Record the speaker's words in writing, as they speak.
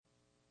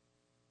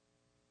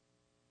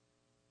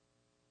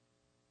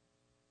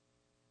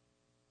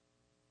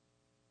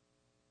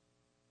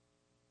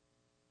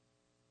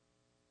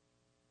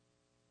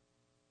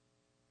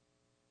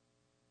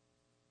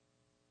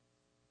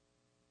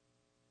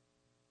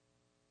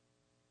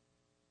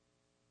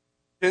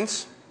We're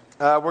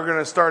going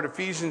to start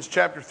Ephesians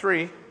chapter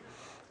 3.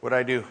 What'd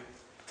I do?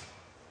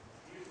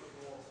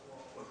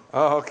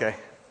 Oh, okay.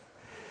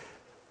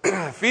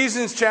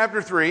 Ephesians chapter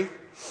 3.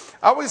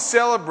 I always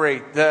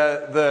celebrate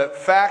the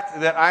fact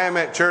that I am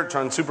at church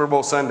on Super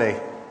Bowl Sunday.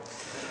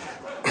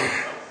 There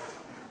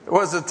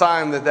was a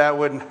time that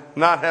would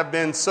not have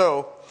been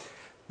so.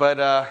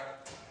 But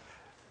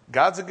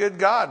God's a good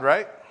God,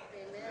 right?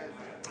 Amen.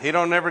 He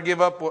don't never give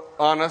up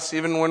on us,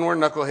 even when we're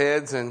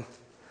knuckleheads and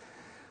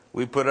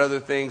we put other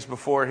things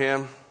before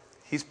Him.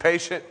 He's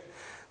patient,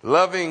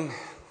 loving,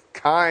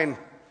 kind.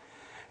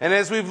 And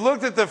as we've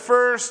looked at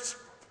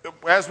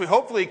as we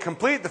hopefully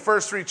complete the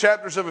first 3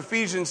 chapters of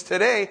Ephesians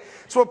today,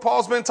 it's what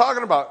Paul's been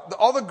talking about.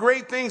 All the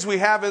great things we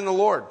have in the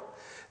Lord.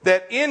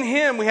 That in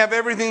Him we have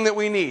everything that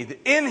we need.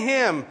 In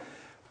Him,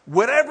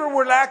 whatever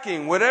we're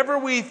lacking, whatever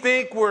we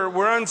think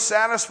we're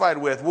unsatisfied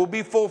with, will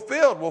be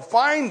fulfilled. We'll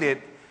find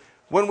it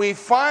when we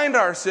find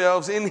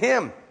ourselves in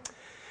Him.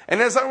 And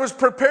as I was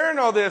preparing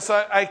all this,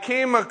 I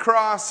came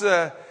across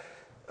 2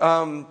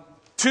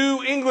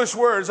 English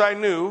words I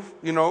knew,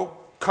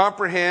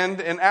 comprehend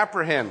and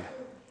apprehend.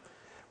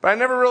 But I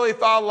never really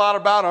thought a lot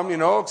about them,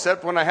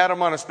 except when I had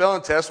them on a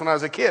spelling test when I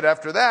was a kid.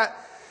 After that,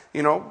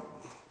 I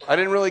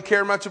didn't really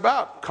care much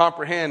about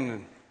comprehend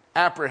and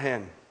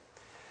apprehend.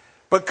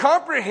 But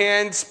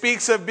comprehend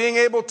speaks of being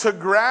able to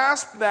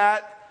grasp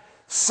that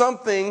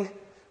something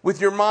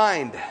with your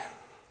mind.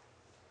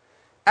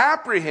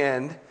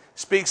 Apprehend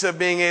speaks of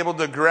being able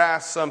to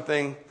grasp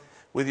something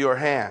with your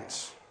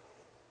hands.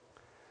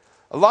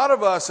 A lot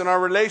of us in our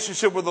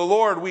relationship with the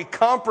Lord, we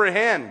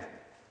comprehend.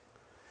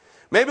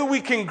 Maybe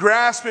we can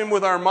grasp Him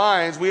with our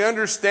minds. We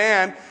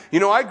understand.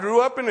 I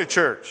grew up in the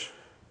church.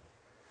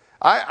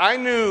 I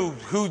knew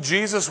who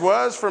Jesus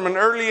was from an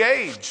early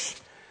age.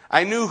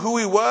 I knew who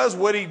He was,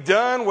 what He'd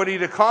done, what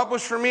He'd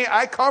accomplished for me.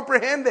 I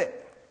comprehend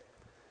it.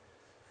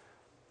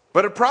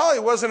 But it probably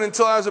wasn't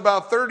until I was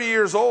about 30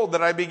 years old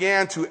that I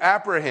began to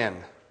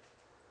apprehend,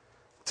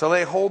 to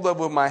lay hold of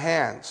with my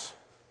hands,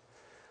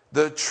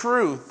 the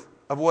truth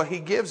of what He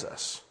gives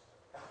us.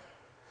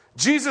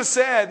 Jesus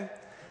said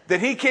that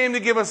He came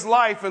to give us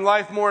life and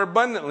life more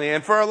abundantly.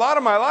 And for a lot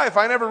of my life,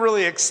 I never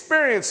really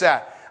experienced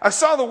that. I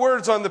saw the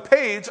words on the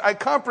page. I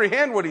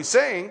comprehend what He's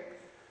saying.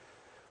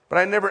 But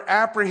I never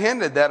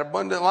apprehended that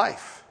abundant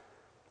life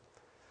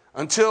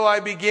until I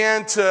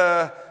began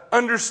to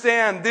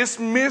understand this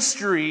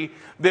mystery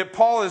that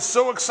Paul is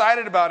so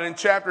excited about in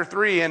chapter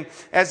 3 and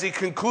as he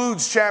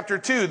concludes chapter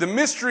 2. The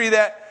mystery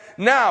that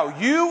now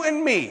you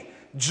and me,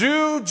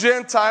 Jew,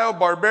 Gentile,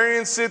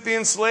 barbarian,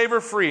 Scythian, slave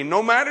or free,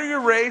 no matter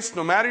your race,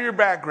 no matter your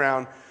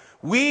background,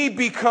 we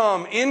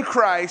become in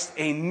Christ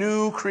a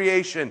new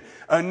creation,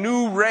 a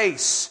new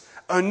race,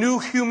 a new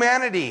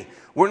humanity.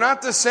 We're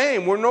not the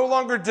same. We're no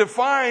longer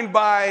defined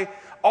by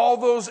all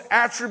those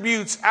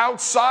attributes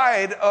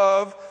outside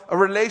of a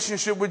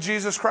relationship with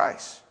Jesus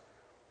Christ.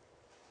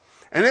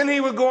 And then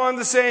he would go on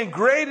to say,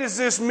 great is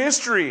this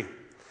mystery.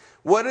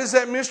 What is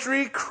that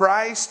mystery?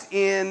 Christ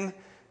in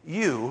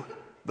you,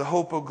 the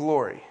hope of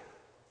glory.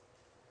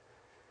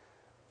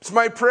 It's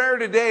my prayer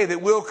today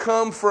that we'll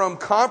come from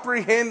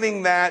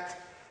comprehending that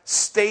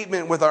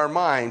statement with our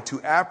mind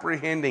to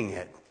apprehending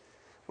it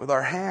with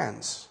our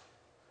hands.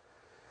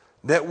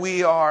 That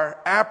we are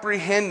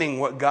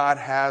apprehending what God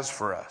has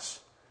for us.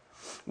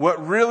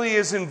 What really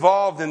is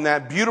involved in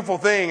that beautiful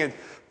thing and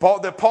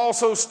that Paul's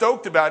so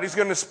stoked about.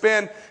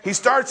 He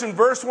starts in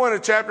verse 1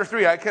 of chapter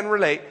 3. I can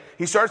relate.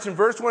 He starts in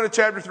verse 1 of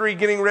chapter 3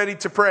 getting ready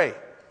to pray.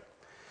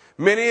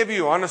 Many of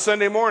you on a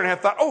Sunday morning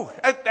have thought,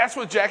 that's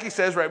what Jackie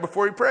says right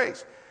before he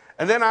prays.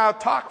 And then I'll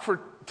talk for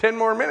 10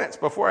 more minutes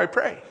before I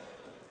pray.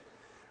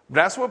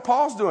 That's what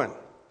Paul's doing.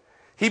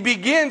 He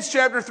begins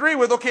chapter 3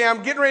 with,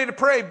 I'm getting ready to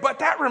pray, but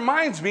that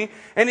reminds me,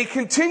 and he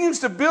continues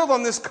to build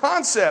on this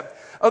concept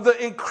of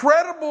the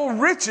incredible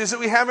riches that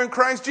we have in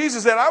Christ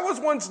Jesus, that I was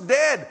once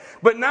dead,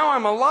 but now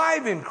I'm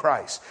alive in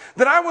Christ.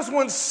 That I was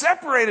once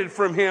separated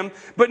from Him,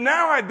 but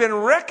now I've been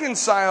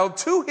reconciled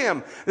to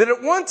Him. That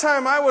at one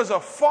time I was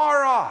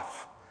afar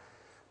off,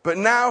 but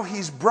now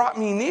He's brought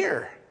me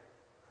near.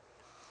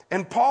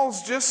 And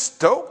Paul's just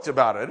stoked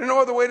about it. There's no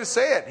other way to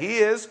say it. He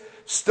is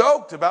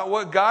stoked about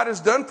what God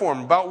has done for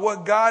him, about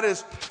what God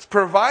has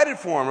provided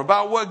for him,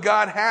 about what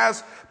God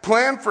has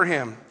planned for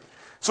him.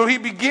 So he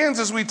begins,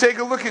 as we take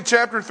a look at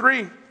chapter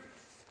 3,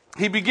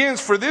 he begins,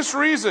 for this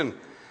reason,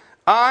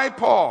 I,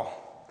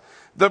 Paul,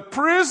 the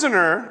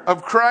prisoner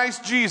of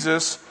Christ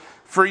Jesus,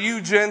 for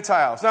you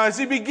Gentiles. Now, as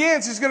he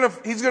begins, he's going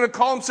to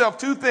call himself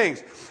 2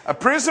 things, a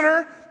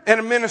prisoner and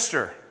a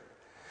minister.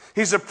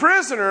 He's a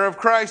prisoner of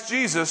Christ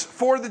Jesus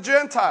for the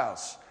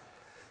Gentiles.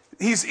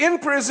 He's in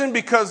prison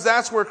because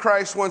that's where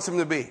Christ wants him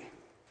to be.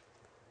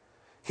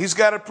 He's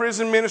got a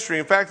prison ministry.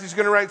 In fact, he's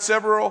going to write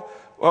several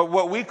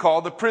what we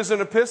call the prison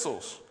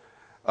epistles.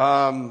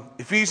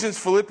 Ephesians,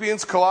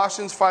 Philippians,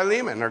 Colossians,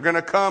 Philemon are going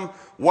to come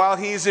while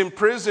he's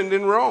imprisoned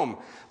in Rome.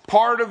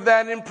 Part of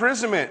that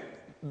imprisonment,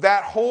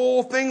 that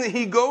whole thing that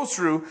he goes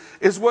through,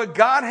 is what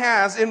God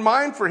has in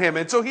mind for him.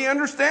 And so he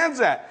understands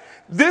that.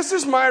 This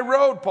is my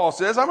road, Paul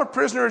says. I'm a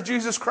prisoner of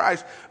Jesus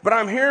Christ, but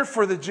I'm here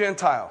for the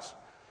Gentiles.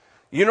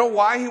 You know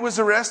why he was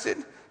arrested?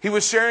 He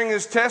was sharing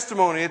his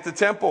testimony at the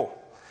temple.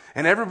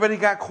 And everybody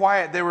got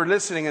quiet. They were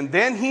listening. And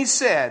then he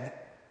said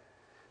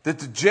that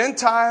the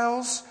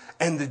Gentiles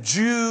and the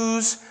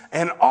Jews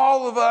and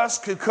all of us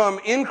could come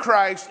in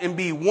Christ and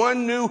be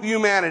one new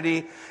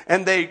humanity.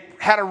 And they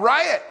had a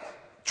riot,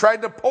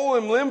 tried to pull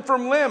him limb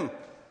from limb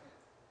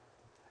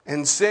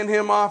and send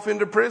him off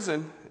into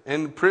prison.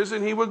 In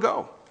prison he would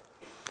go.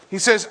 He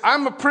says,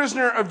 I'm a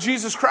prisoner of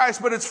Jesus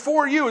Christ, but it's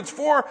for you. It's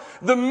for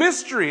the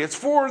mystery. It's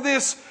for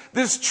this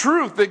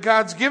truth that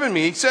God's given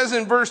me. He says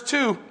in verse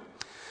 2,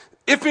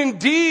 if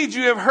indeed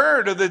you have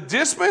heard of the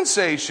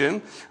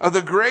dispensation of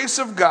the grace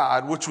of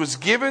God, which was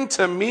given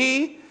to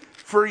me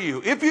for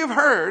you. If you've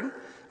heard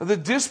of the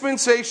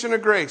dispensation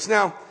of grace.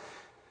 Now,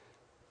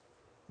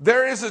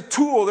 there is a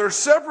tool. There are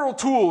several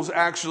tools,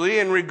 actually,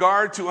 in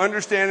regard to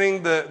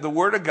understanding the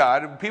Word of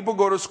God. People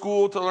go to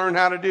school to learn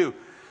how to do.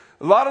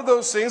 A lot of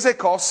those things they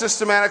call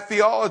systematic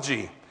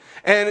theology.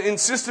 And in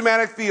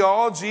systematic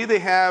theology, they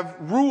have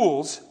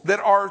rules that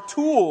are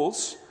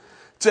tools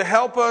to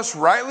help us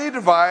rightly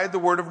divide the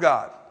Word of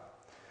God.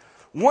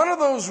 One of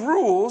those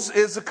rules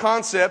is the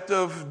concept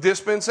of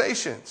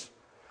dispensations.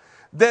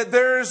 That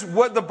there's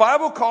what the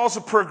Bible calls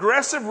a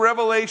progressive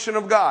revelation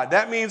of God.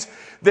 That means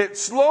that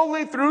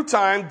slowly through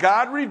time,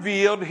 God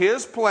revealed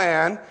His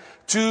plan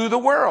to the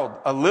world,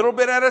 a little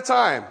bit at a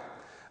time.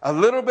 A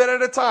little bit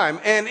at a time.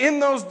 And in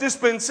those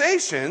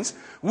dispensations,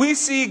 we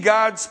see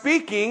God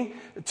speaking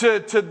to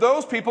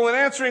those people and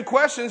answering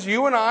questions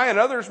you and I and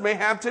others may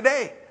have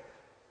today.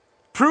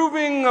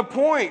 Proving a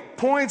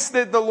points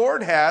that the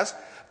Lord has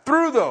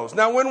through those.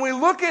 Now, when we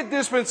look at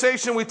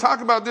dispensation, we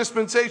talk about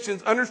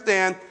dispensations,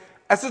 understand,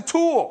 as a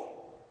tool.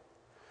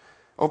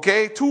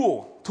 Okay,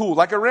 tool,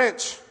 like a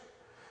wrench.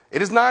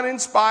 It is not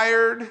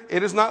inspired.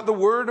 It is not the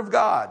Word of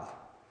God.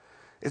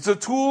 It's a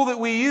tool that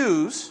we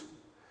use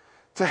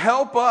to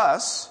help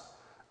us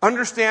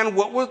understand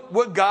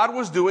what God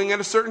was doing at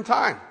a certain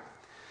time.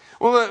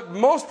 Well,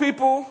 most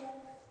people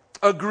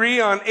agree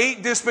on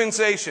 8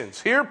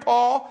 dispensations. Here,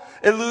 Paul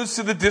alludes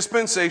to the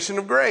dispensation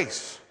of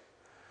grace.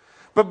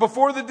 But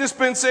before the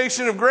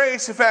dispensation of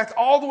grace, in fact,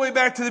 all the way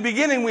back to the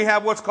beginning, we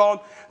have what's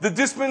called the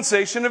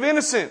dispensation of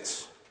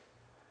innocence.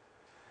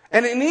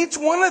 And in each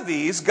one of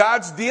these,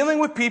 God's dealing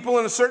with people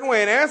in a certain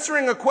way and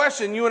answering a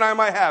question you and I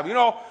might have. You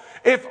know,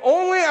 if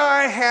only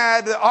I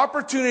had the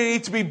opportunity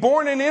to be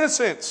born in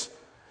innocence,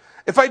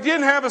 if I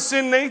didn't have a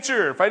sin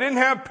nature, if I didn't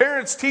have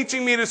parents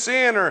teaching me to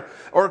sin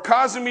or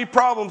causing me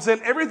problems,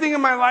 then everything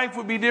in my life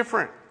would be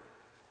different.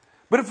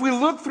 But if we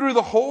look through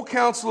the whole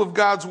counsel of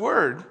God's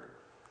Word,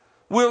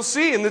 we'll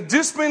see in the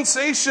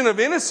dispensation of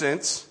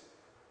innocence,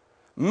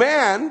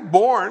 man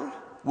born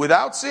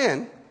without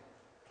sin,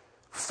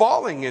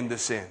 falling into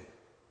sin.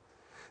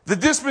 The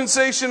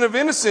dispensation of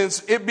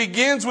innocence, it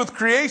begins with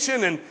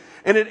creation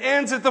and it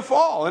ends at the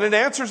fall. And it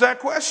answers that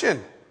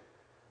question.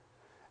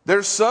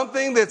 There's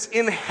something that's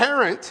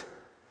inherent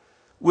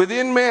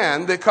within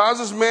man that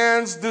causes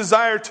man's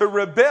desire to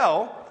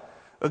rebel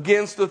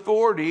against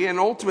authority and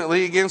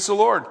ultimately against the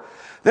Lord.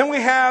 Then we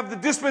have the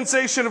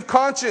dispensation of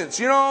conscience.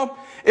 You know,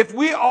 if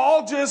we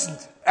all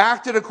just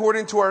acted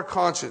according to our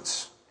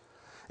conscience,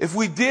 if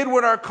we did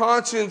what our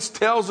conscience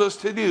tells us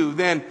to do,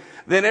 then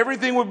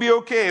everything would be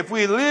okay. If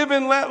we live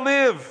and let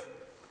live.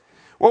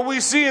 What we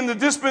see in the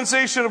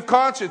dispensation of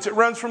conscience, it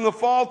runs from the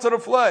fall to the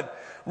flood.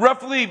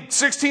 Roughly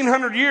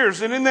 1,600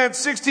 years. And in that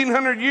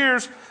 1,600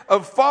 years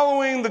of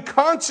following the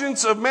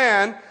conscience of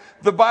man,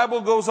 the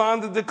Bible goes on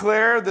to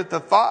declare that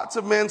the thoughts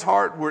of men's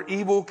heart were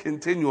evil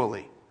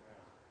continually.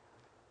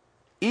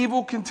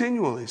 Evil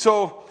continually.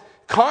 So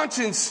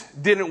conscience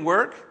didn't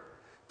work.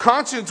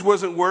 Conscience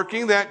wasn't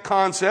working, that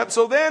concept.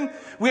 So then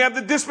we have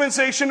the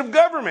dispensation of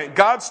government.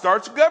 God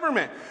starts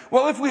government.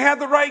 Well, if we had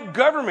the right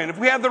government, if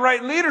we had the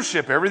right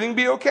leadership, everything would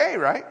be okay,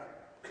 right?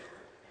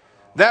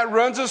 That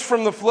runs us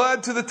from the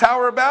flood to the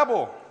Tower of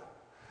Babel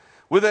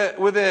with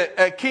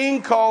a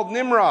king called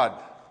Nimrod.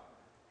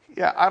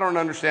 Yeah, I don't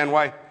understand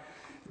why.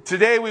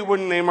 Today we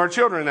wouldn't name our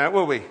children that,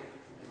 will we?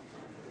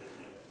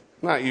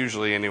 Not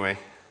usually anyway.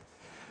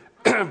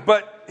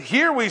 But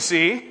here we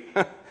see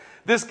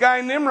this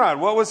guy Nimrod.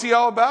 What was he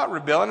all about?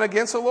 Rebelling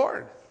against the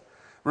Lord.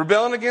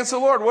 Rebelling against the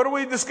Lord. What do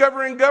we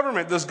discover in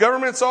government? Does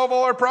government solve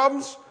all our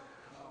problems?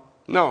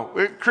 No.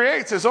 It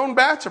creates its own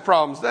batch of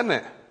problems, doesn't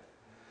it?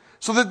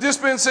 So the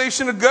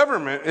dispensation of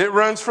government, it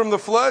runs from the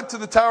flood to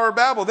the Tower of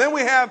Babel. Then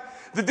we have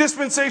the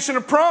dispensation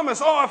of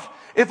promise. Oh,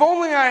 if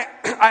only I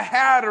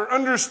had or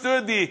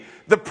understood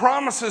the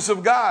promises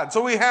of God.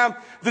 So we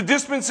have the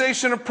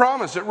dispensation of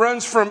promise. It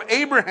runs from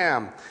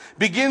Abraham.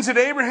 Begins at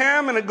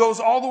Abraham and it goes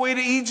all the way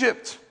to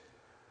Egypt,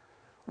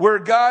 where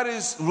God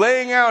is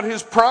laying out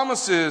His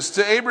promises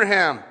to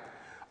Abraham.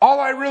 All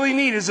I really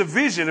need is a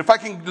vision. If I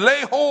can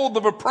lay hold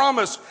of a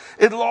promise,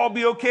 it'll all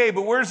be okay.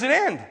 But where does it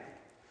end?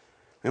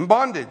 In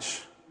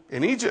bondage.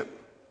 In Egypt.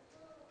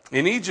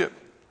 In Egypt.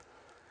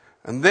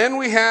 And then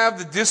we have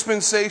the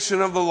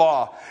dispensation of the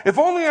law. If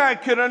only I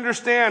could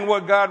understand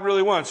what God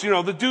really wants.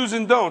 The do's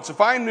and don'ts. If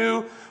I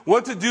knew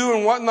what to do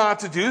and what not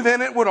to do,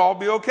 then it would all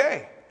be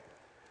okay.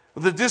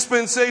 The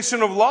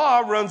dispensation of law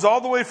runs all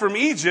the way from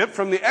Egypt,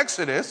 from the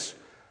Exodus,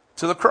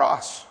 to the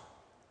cross.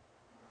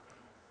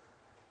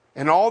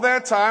 And all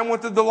that time,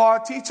 what did the law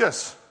teach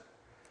us?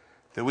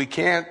 That we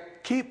can't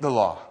keep the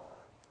law.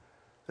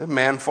 That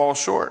man falls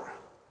short.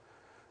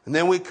 And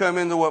then we come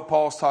into what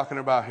Paul's talking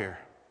about here.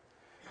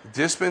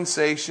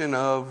 Dispensation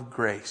of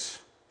grace.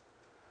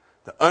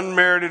 The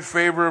unmerited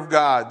favor of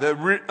God.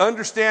 The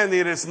understanding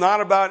that it's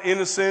not about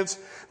innocence.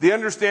 The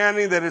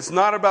understanding that it's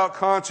not about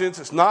conscience.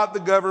 It's not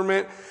the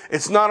government.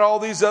 It's not all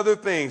these other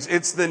things.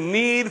 It's the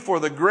need for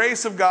the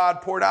grace of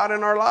God poured out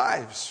in our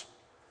lives.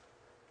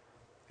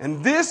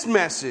 And this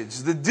message,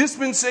 the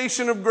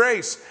dispensation of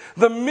grace,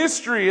 the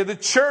mystery of the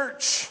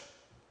church,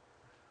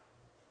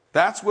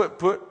 that's what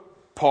put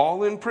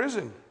Paul in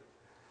prison.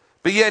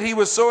 But yet he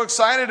was so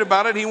excited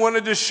about it, he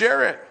wanted to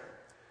share it.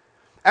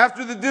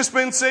 After the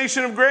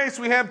dispensation of grace,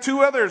 we have two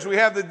others. We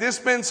have the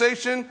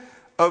dispensation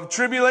of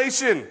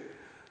tribulation.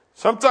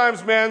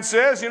 Sometimes man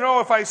says,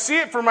 if I see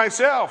it for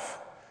myself,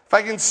 if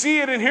I can see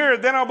it and hear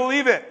it, then I'll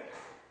believe it.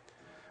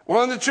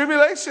 Well, in the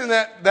tribulation,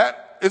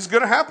 that is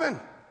going to happen.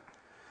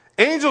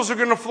 Angels are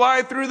going to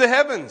fly through the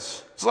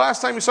heavens. It's the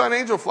last time you saw an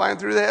angel flying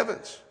through the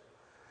heavens,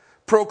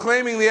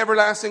 proclaiming the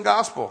everlasting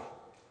gospel.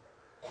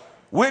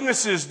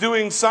 Witnesses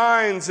doing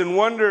signs and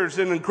wonders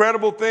and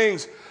incredible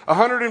things.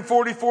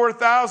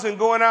 144,000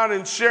 going out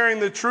and sharing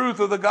the truth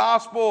of the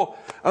gospel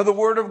of the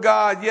word of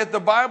God. Yet the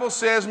Bible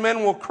says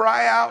men will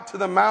cry out to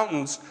the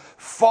mountains,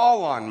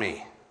 fall on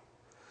me.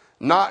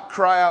 Not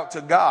cry out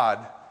to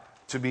God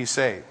to be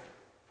saved.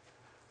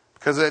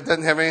 Because that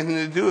doesn't have anything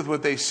to do with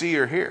what they see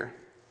or hear.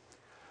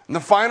 And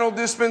the final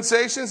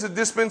dispensation is the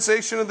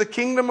dispensation of the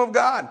kingdom of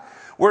God.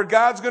 Where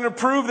God's going to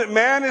prove that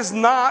man is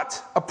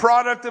not a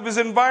product of his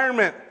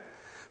environment.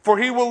 For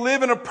he will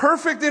live in a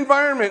perfect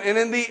environment and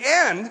in the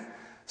end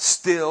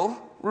still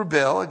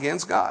rebel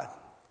against God.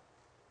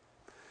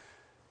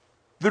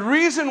 The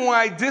reason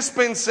why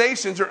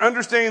dispensations or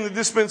understanding the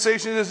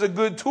dispensation is a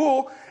good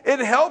tool, it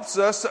helps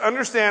us to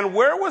understand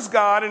where was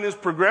God in his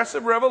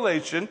progressive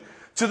revelation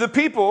to the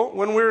people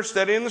when we're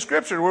studying the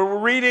scripture. When we're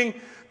reading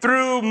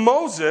through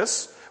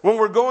Moses, when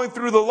we're going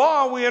through the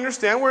law, we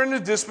understand we're in the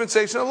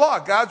dispensation of the law.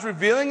 God's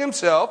revealing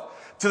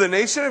himself to the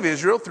nation of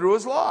Israel through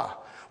his law.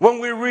 When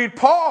we read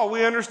Paul,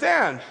 we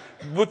understand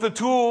with the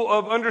tool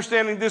of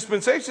understanding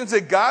dispensations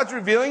that God's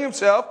revealing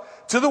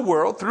himself to the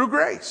world through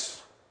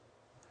grace.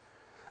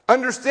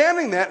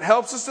 Understanding that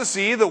helps us to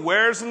see the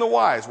wheres and the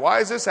whys. Why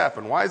does this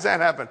happen? Why does that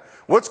happen?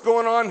 What's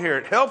going on here?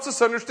 It helps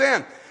us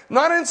understand.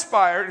 Not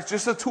inspired, it's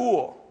just a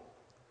tool.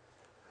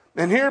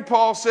 And here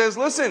Paul says,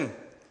 listen,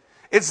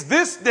 it's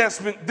this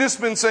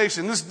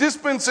dispensation, this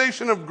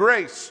dispensation of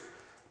grace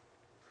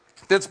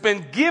that's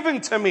been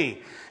given to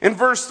me. In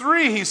verse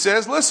 3, he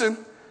says, listen,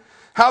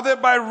 how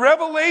that by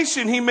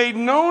revelation he made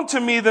known to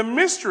me the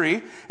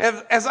mystery,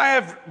 as I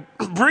have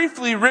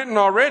briefly written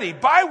already,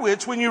 by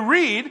which when you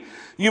read,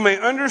 you may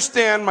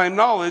understand my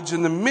knowledge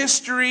in the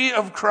mystery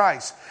of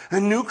Christ. A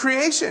new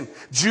creation,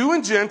 Jew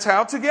and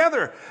Gentile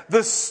together.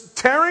 The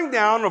tearing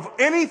down of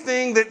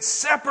anything that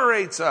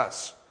separates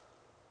us.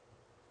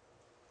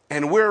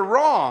 And we're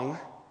wrong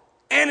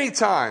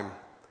anytime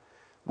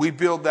we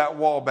build that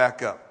wall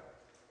back up.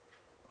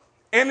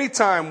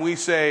 Anytime we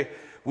say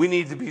we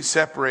need to be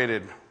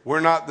separated. We're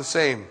not the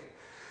same.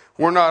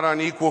 We're not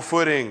on equal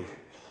footing.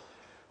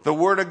 The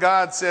Word of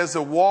God says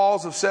the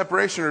walls of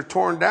separation are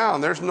torn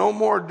down. There's no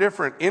more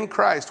different. In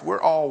Christ,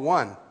 we're all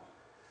one.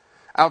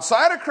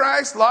 Outside of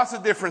Christ, lots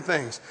of different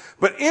things.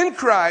 But in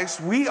Christ,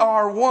 we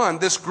are one.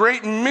 This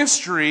great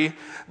mystery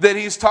that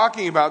he's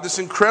talking about, this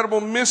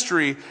incredible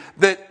mystery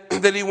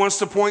that he wants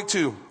to point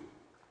to.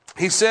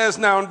 He says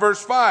now in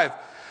verse 5,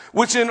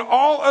 which in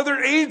all other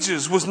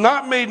ages was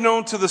not made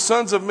known to the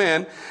sons of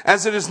men,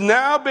 as it has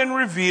now been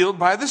revealed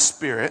by the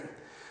Spirit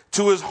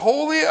to his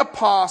holy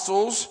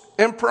apostles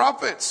and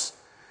prophets.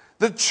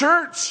 The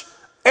church,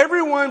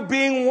 everyone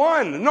being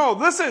one. No,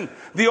 listen,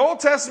 the Old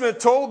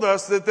Testament told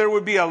us that there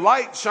would be a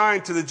light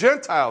shine to the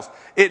Gentiles.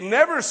 It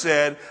never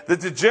said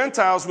that the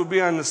Gentiles would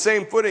be on the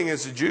same footing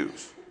as the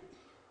Jews.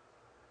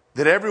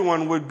 That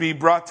everyone would be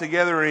brought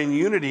together in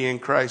unity in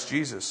Christ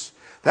Jesus.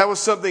 That was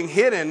something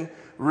hidden,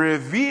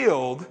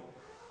 revealed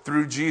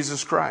through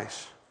Jesus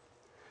Christ.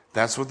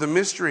 That's what the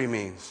mystery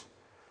means.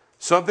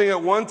 Something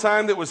at one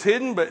time that was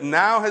hidden but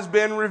now has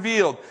been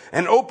revealed.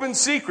 An open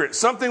secret.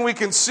 Something we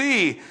can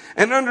see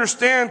and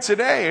understand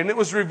today. And it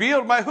was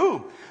revealed by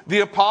who?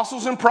 The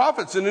apostles and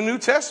prophets in the New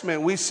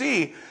Testament. We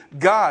see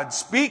God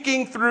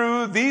speaking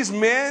through these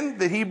men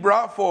that he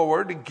brought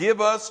forward to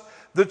give us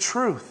the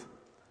truth.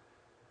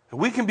 That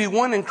we can be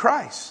one in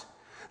Christ.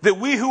 That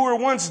we who were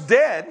once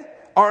dead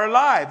are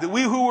alive. That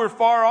we who were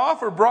far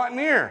off are brought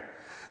near.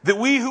 That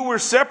we who were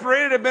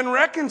separated have been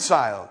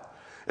reconciled.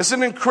 It's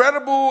an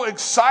incredible,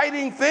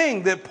 exciting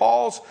thing that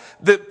Paul's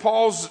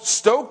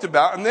stoked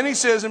about. And then he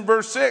says in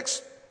verse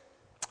 6,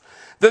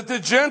 that the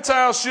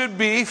Gentiles should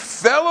be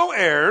fellow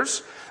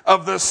heirs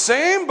of the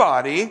same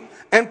body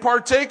and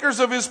partakers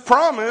of his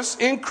promise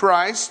in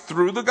Christ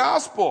through the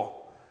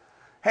gospel.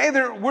 Hey,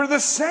 we're the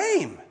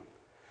same.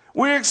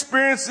 We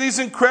experience these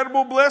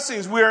incredible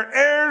blessings. We are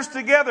heirs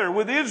together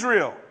with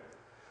Israel.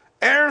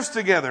 Heirs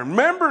together,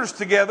 members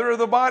together of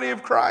the body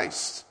of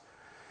Christ.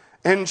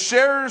 And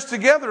sharers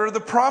together of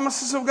the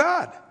promises of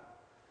God.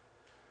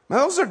 Now,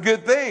 those are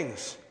good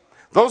things.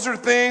 Those are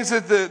things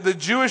that the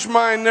Jewish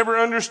mind never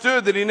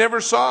understood, that he never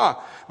saw.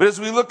 But as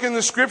we look in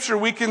the scripture,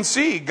 we can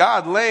see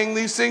God laying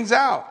these things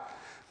out.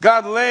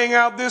 God laying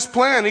out this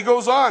plan. He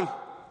goes on,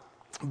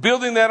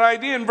 building that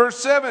idea in verse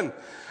 7,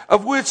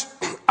 of which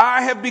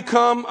I have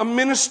become a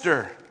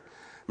minister.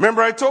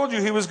 Remember, I told you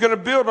he was going to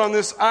build on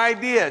this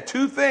idea.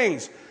 Two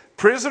things: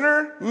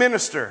 prisoner,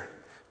 minister.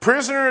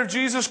 Prisoner of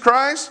Jesus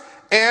Christ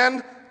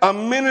and a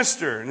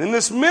minister. And in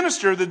this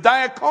minister, the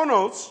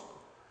diakonos,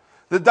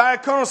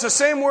 the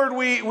same word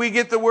we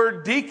get the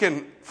word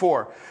deacon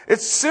for.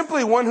 It's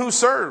simply one who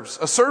serves,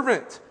 a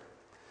servant.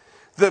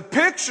 The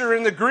picture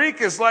in the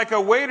Greek is like a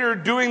waiter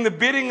doing the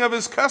bidding of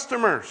his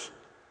customers,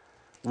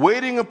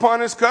 waiting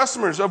upon his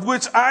customers, of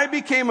which I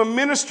became a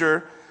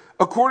minister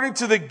according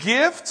to the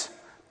gift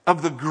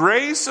of the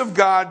grace of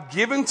God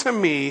given to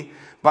me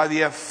by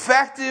the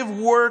effective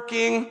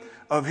working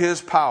of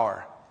his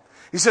power.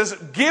 He says,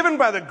 given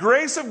by the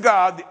grace of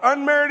God, the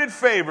unmerited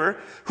favor.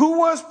 Who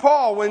was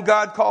Paul when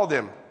God called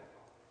him?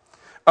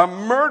 A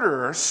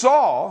murderer,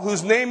 Saul,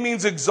 whose name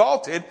means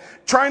exalted,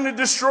 trying to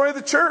destroy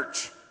the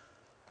church.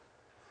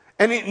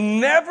 And it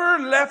never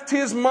left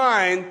his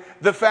mind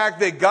the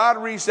fact that God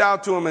reached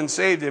out to him and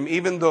saved him,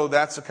 even though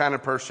that's the kind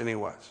of person he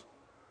was.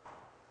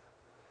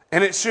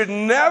 And it should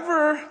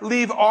never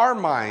leave our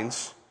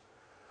minds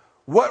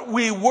what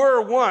we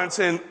were once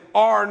and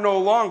are no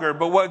longer,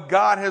 but what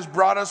God has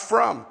brought us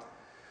from.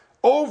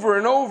 Over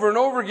and over and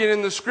over again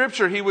in the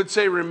scripture, he would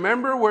say,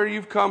 remember where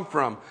you've come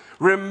from.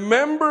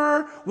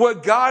 Remember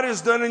what God has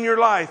done in your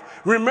life.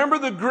 Remember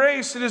the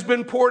grace that has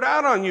been poured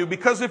out on you.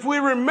 Because if we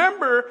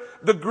remember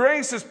the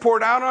grace that's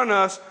poured out on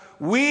us,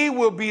 we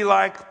will be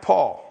like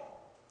Paul.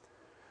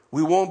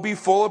 We won't be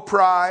full of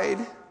pride.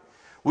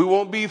 We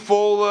won't be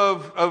full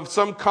of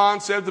some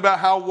concept about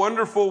how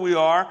wonderful we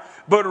are.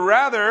 But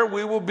rather,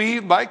 we will be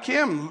like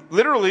him.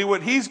 Literally,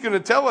 what he's going to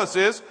tell us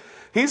is,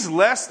 he's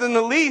less than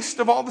the least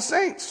of all the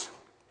saints.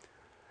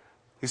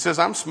 He says,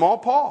 I'm small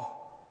Paul.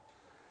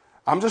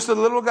 I'm just a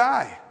little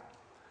guy.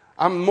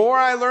 The more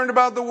I learned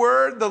about the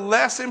word, the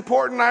less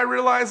important I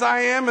realize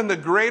I am and the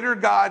greater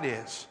God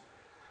is.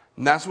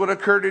 And that's what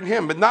occurred in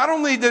him. But not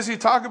only does he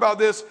talk about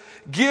this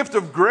gift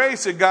of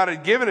grace that God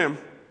had given him,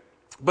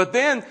 but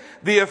then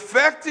the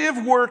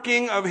effective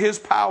working of his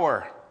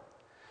power.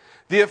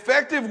 The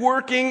effective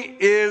working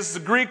is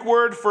the Greek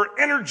word for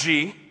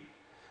energy,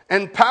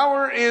 and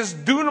power is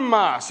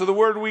dunamai, so the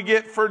word we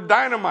get for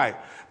dynamite.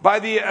 By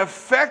the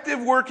effective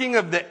working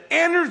of the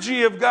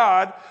energy of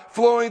God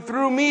flowing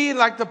through me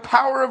like the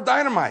power of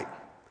dynamite.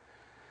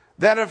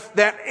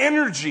 That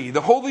energy,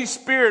 the Holy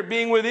Spirit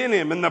being within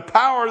him, and the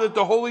power that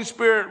the Holy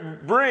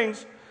Spirit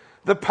brings,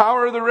 the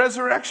power of the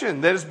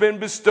resurrection that has been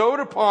bestowed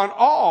upon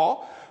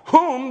all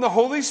whom the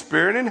Holy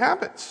Spirit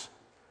inhabits.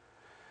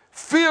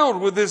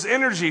 Filled with this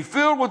energy,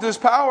 filled with this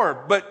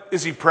power. But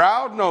is he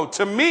proud? No.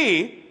 To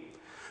me,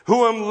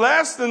 who am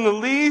less than the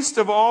least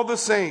of all the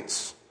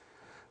saints,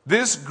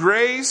 this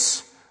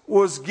grace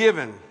was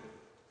given.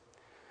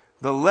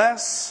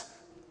 In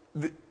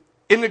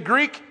the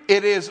Greek,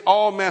 it is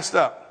all messed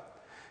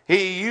up.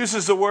 He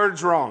uses the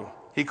words wrong.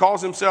 He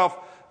calls himself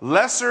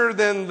lesser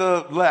than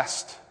the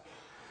lest.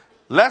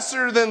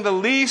 Lesser than the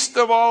least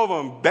of all of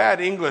them.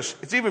 Bad English.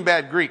 It's even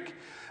bad Greek.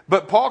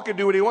 But Paul can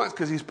do what he wants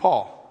because he's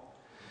Paul.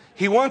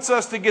 He wants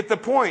us to get the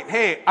point.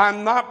 Hey,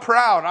 I'm not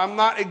proud. I'm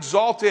not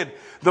exalted.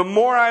 The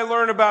more I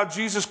learn about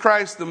Jesus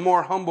Christ, the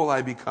more humble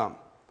I become.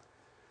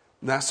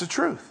 And that's the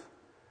truth.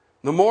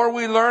 The more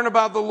we learn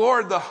about the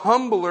Lord,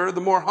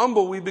 the more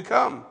humble we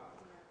become.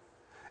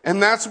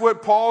 And that's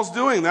what Paul's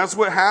doing. That's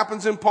what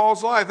happens in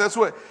Paul's life. That's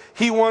what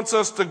he wants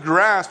us to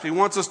grasp. He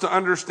wants us to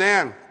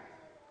understand.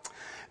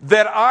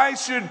 That I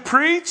should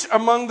preach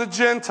among the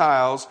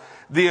Gentiles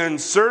the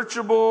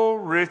unsearchable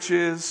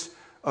riches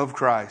of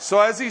Christ. So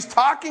as he's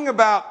talking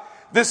about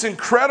this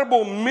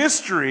incredible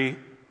mystery,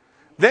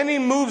 then he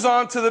moves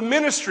on to the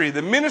ministry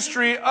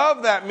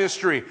of that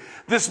mystery.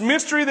 This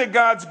mystery that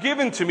God's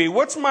given to me.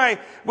 What's my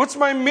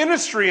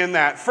ministry in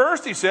that?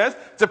 First, he says,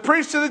 to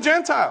preach to the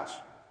Gentiles.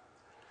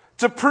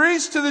 To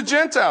preach to the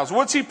Gentiles.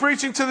 What's he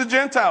preaching to the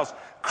Gentiles?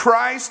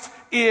 Christ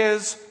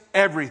is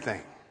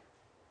everything.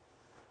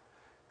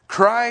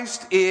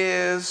 Christ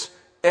is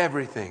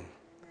everything.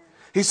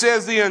 He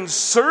says the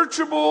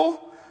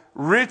unsearchable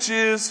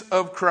riches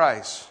of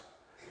Christ.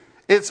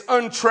 It's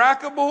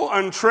untrackable,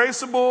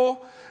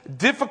 untraceable,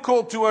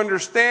 difficult to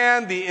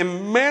understand the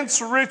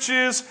immense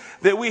riches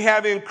that we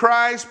have in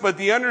Christ, but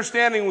the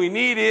understanding we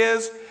need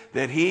is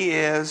that he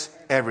is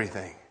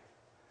everything.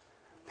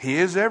 He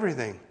is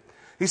everything.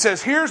 He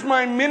says, here's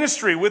my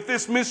ministry with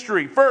this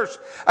mystery. First,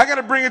 I got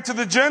to bring it to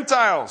the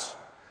Gentiles.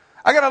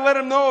 I got to let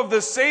them know of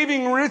the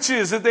saving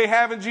riches that they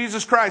have in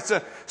Jesus Christ,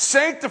 the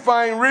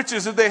sanctifying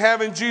riches that they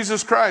have in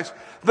Jesus Christ,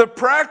 the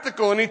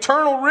practical and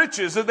eternal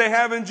riches that they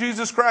have in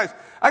Jesus Christ.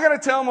 I got to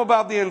tell them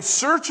about the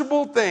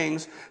unsearchable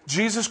things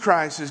Jesus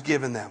Christ has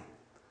given them.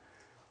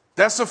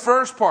 That's the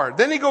first part.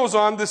 Then he goes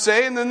on to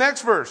say in the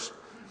next verse,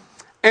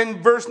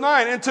 in verse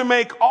 9, and to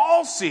make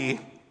all see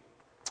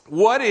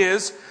what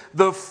is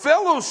the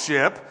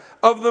fellowship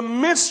of the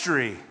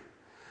mystery,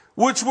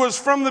 which was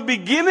from the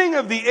beginning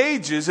of the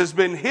ages, has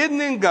been hidden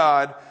in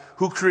God,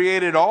 who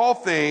created all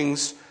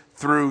things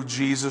through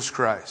Jesus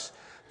Christ.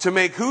 To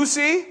make who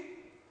see?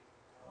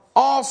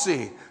 All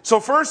see.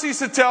 So first he's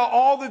to tell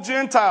all the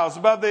Gentiles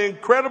about the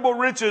incredible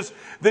riches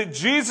that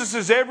Jesus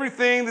is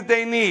everything that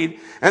they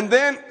need. And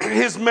then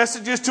his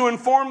message is to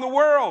inform the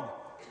world.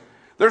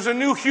 There's a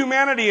new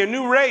humanity, a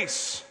new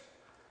race.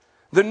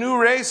 The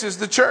new race is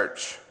the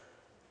church.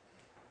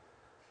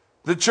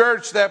 The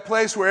church, that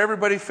place where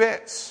everybody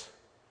fits.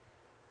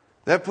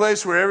 That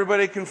place where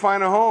everybody can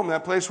find a home.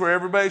 That place where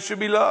everybody should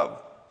be loved.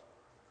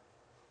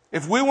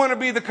 If we want to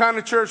be the kind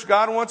of church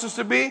God wants us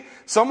to be,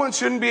 someone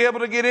shouldn't be able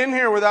to get in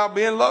here without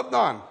being loved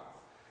on.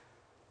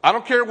 I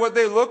don't care what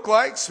they look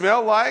like,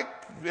 smell like.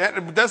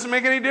 It doesn't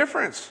make any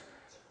difference.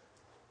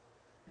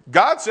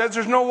 God says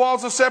there's no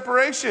walls of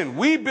separation.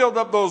 We build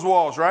up those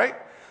walls, right?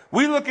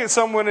 We look at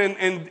someone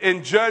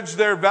and judge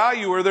their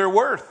value or their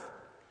worth.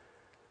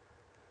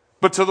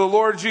 But to the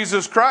Lord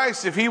Jesus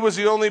Christ, if he was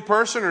the only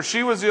person or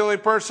she was the only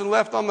person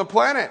left on the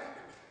planet,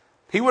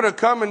 he would have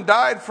come and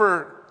died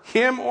for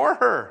him or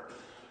her.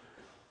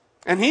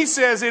 And he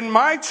says, in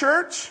my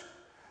church,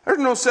 there's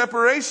no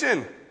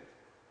separation.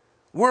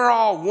 We're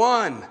all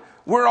one.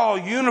 We're all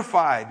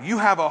unified. You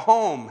have a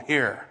home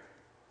here.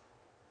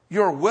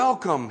 You're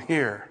welcome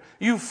here.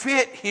 You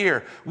fit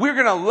here. We're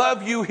going to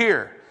love you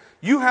here.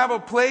 You have a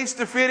place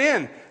to fit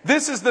in.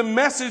 This is the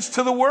message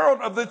to the world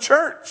of the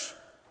church.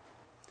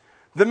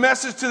 The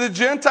message to the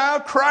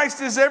Gentile,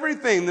 Christ is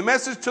everything. The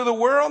message to the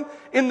world,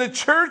 in the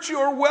church,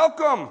 you're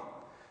welcome.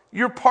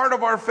 You're part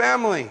of our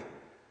family.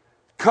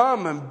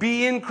 Come and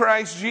be in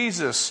Christ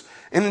Jesus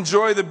and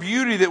enjoy the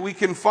beauty that we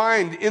can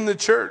find in the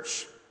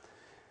church.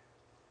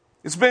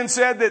 It's been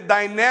said that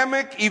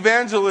dynamic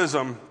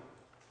evangelism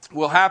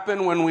will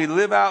happen when we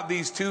live out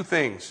these two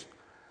things.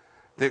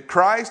 That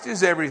Christ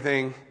is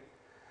everything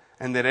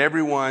and that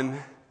everyone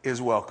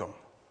is welcome.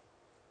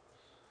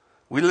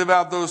 We live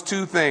out those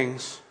two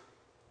things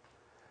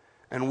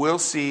and we'll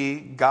see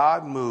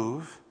God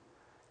move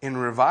in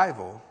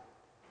revival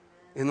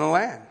in the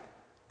land.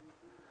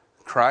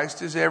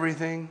 Christ is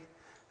everything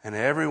and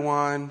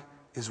everyone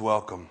is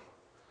welcome.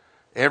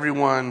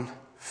 Everyone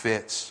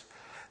fits.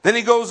 Then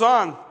he goes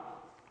on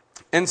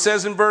and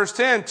says in verse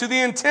 10, to the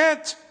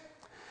intent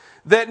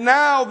that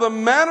now the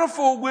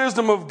manifold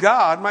wisdom of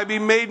God might be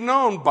made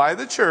known by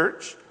the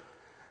church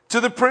to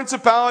the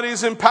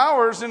principalities and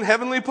powers in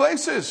heavenly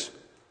places.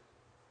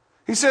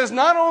 He says,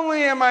 not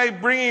only am I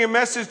bringing a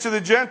message to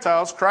the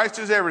Gentiles, Christ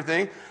is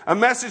everything, a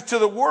message to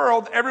the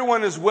world,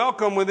 everyone is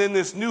welcome within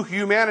this new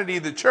humanity,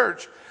 the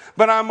church,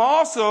 but I'm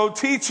also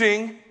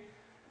teaching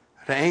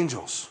the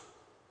angels.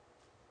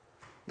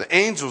 The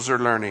angels are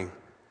learning.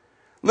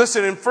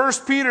 Listen, in 1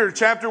 Peter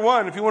chapter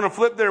 1, if you want to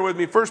flip there with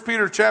me, 1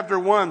 Peter chapter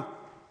 1,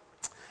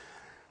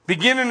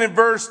 beginning in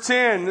verse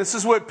 10, this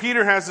is what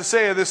Peter has to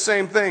say of this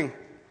same thing.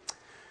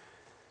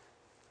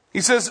 He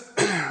says,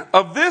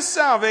 of this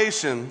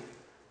salvation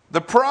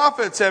the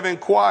prophets have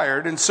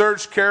inquired and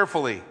searched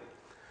carefully,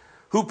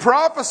 who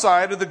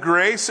prophesied of the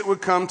grace that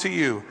would come to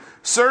you,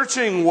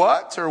 searching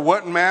what or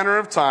what manner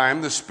of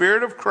time the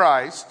Spirit of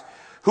Christ,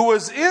 who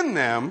was in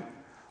them,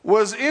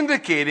 was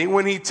indicating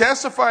when he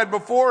testified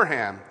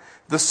beforehand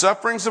the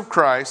sufferings of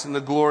Christ and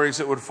the glories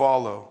that would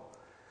follow.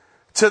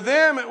 To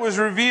them it was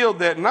revealed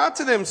that not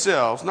to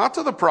themselves, not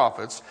to the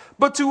prophets,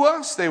 but to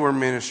us they were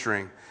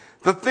ministering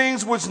the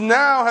things which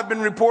now have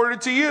been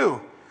reported to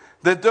you,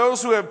 that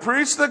those who have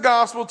preached the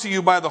gospel to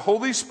you by the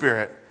Holy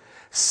Spirit,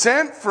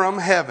 sent from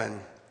heaven,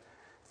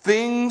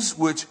 things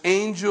which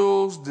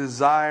angels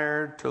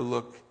desired to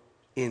look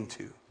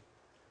into.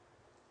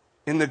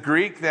 In the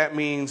Greek, that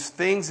means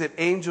things that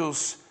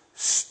angels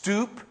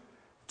stoop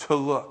to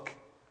look.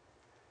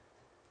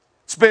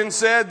 It's been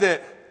said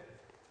that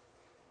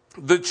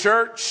the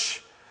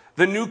church,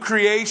 the new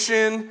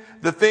creation,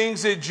 the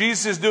things that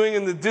Jesus is doing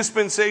in the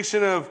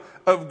dispensation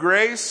of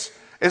grace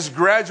is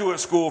graduate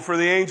school for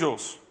the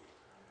angels.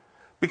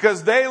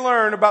 Because they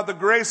learn about the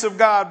grace of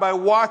God by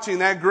watching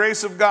that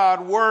grace of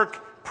God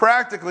work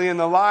practically in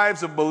the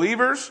lives of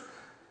believers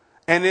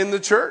and in the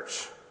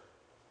church.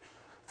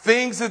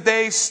 Things that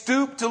they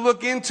stoop to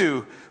look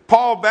into.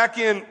 Paul, back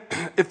in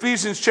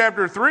Ephesians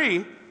chapter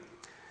 3,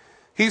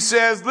 he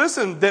says,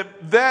 listen, that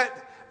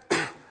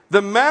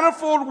the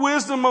manifold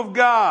wisdom of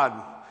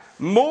God,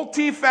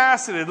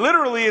 multifaceted,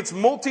 literally it's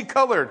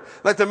multicolored,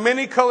 like the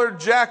many-colored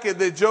jacket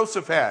that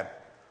Joseph had.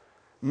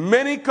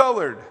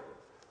 Many-colored,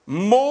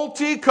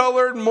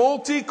 multicolored,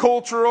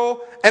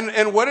 multicultural,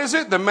 and what is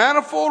it? The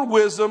manifold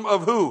wisdom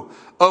of who?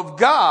 Of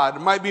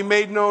God might be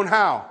made known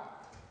how?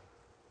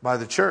 By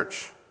the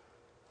church.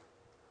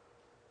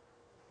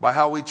 By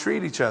how we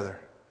treat each other.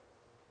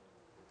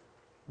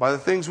 By the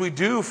things we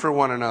do for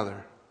one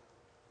another.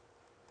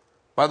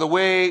 By the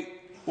way,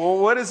 well,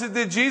 what is it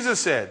that Jesus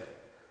said?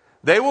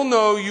 They will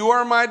know you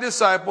are my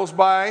disciples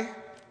by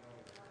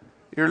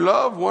your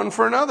love one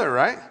for another,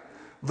 right?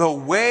 The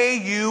way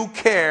you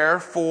care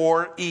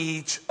for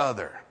each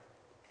other.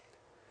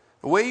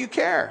 The way you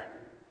care.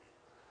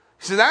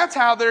 So that's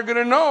how they're going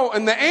to know.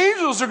 And the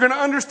angels are going to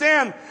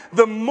understand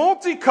the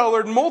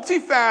multicolored,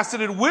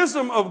 multifaceted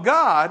wisdom of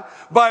God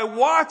by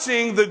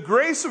watching the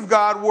grace of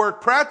God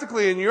work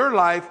practically in your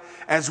life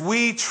as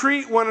we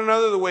treat one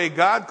another the way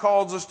God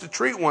calls us to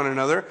treat one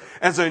another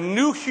as a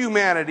new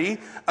humanity,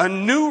 a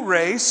new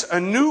race, a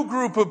new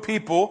group of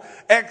people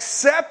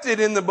accepted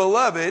in the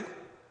beloved.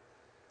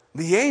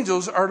 The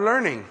angels are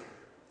learning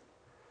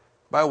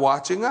by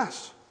watching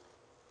us.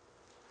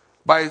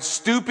 By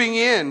stooping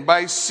in,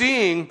 by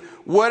seeing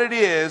what it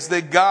is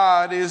that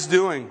God is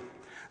doing.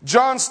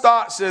 John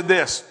Stott said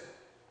this: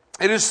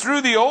 "It is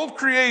through the old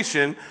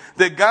creation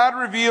that God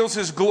reveals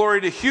his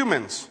glory to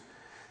humans.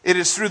 It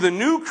is through the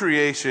new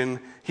creation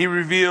he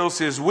reveals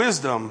his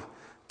wisdom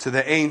to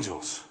the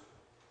angels."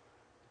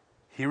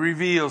 He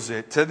reveals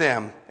it to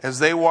them as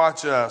they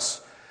watch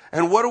us.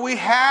 And what do we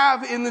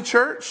have in the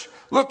church?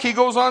 Look, he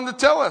goes on to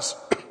tell us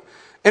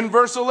in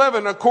verse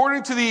 11,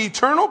 "According to the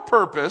eternal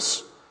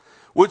purpose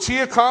which he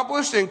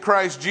accomplished in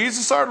Christ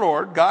Jesus our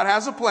Lord." God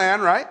has a plan,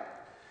 right?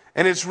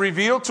 And it's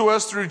revealed to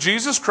us through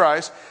Jesus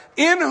Christ,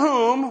 in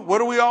whom, what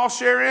do we all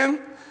share in?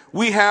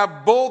 We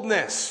have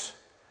boldness.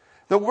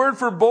 The word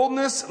for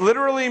boldness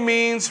literally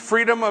means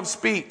freedom of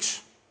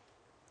speech.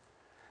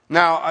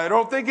 Now, I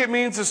don't think it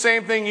means the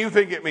same thing you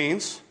think it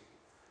means.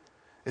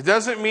 It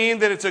doesn't mean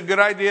that it's a good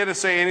idea to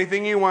say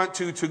anything you want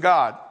to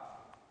God.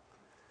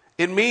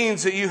 It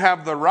means that you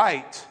have the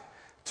right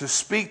to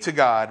speak to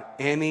God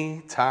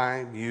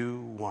anytime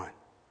you want.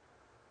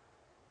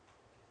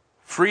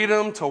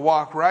 Freedom to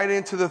walk right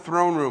into the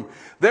throne room.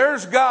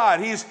 There's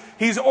God.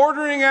 He's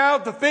ordering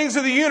out the things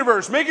of the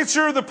universe, making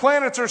sure the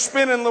planets are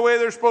spinning the way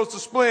they're supposed to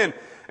spin,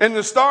 and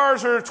the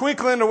stars are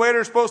twinkling the way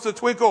they're supposed to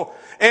twinkle,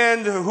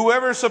 and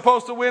whoever's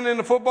supposed to win in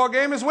the football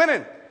game is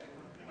winning.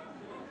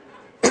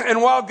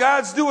 And while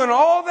God's doing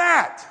all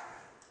that,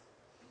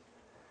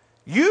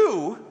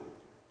 you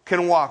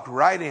can walk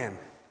right in.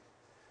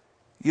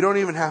 You don't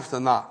even have to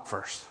knock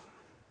first.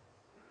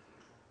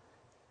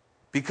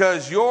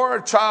 Because you're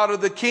a child of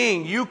the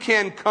King. You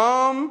can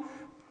come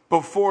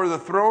before the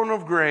throne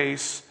of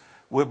grace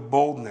with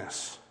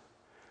boldness.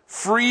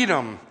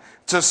 Freedom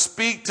to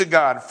speak to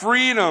God.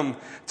 Freedom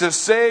to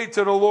say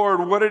to the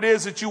Lord what it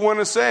is that you want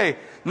to say.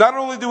 Not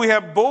only do we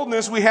have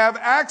boldness, we have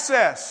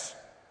access.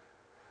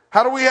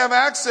 How do we have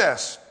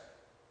access?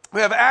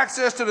 We have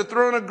access to the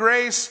throne of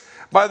grace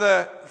by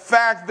the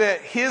fact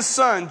that his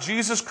son,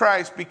 Jesus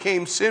Christ,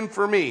 became sin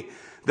for me,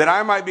 that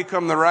I might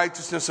become the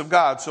righteousness of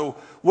God. So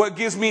what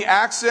gives me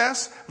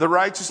access? The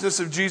righteousness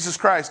of Jesus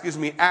Christ gives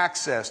me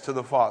access to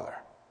the Father.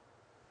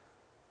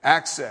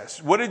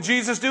 Access. What did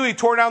Jesus do? He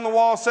tore down the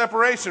wall of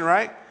separation,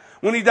 right?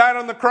 When he died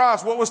on the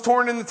cross, what was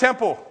torn in the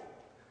temple?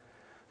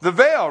 The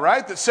veil,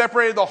 right? That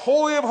separated the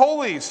Holy of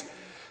Holies.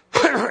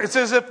 It's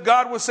as if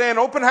God was saying,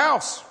 open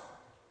house.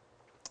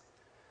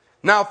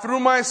 Now, through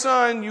my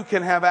son, you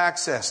can have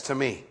access to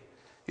me.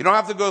 You don't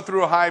have to go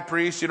through a high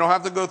priest. You don't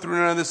have to go through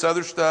none of this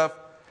other stuff.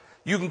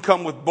 You can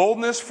come with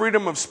boldness,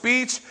 freedom of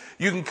speech.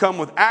 You can come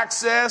with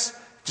access.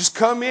 Just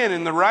come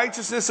in the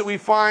righteousness that we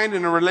find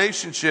in a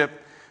relationship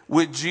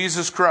with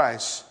Jesus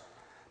Christ.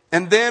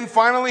 And then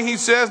finally he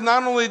says,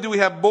 not only do we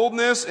have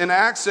boldness and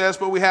access,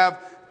 but we have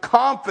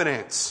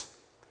confidence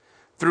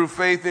through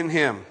faith in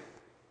him.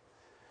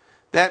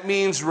 That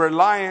means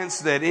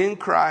reliance that in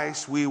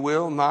Christ we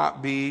will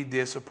not be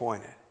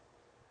disappointed.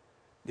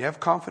 Do you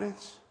have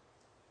confidence?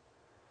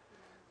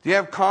 Do you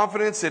have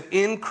confidence that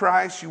in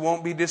Christ you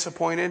won't be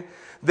disappointed?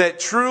 That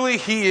truly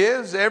he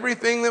is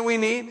everything that we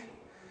need?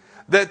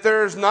 That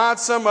there's not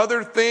some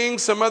other thing,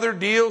 some other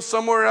deal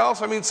somewhere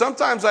else? I mean,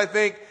 sometimes I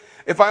think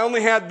if I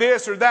only had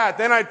this or that,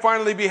 then I'd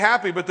finally be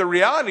happy. But the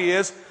reality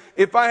is,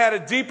 if I had a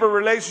deeper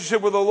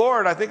relationship with the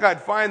Lord, I think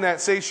I'd find that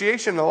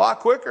satiation a lot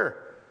quicker.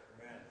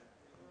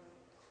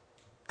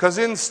 Because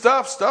in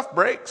stuff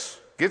breaks,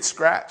 gets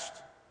scratched,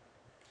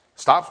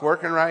 stops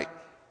working right,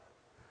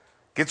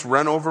 gets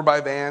run over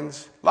by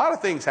vans. A lot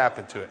of things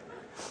happen to it.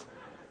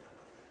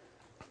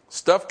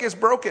 Stuff gets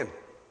broken.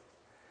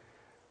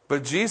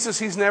 But Jesus,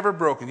 he's never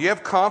broken. You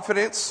have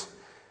confidence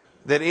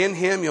that in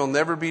him you'll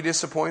never be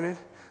disappointed.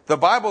 The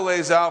Bible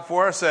lays out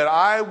for us that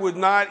I would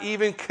not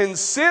even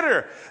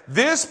consider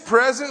this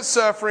present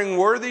suffering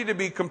worthy to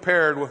be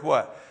compared with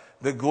what?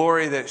 The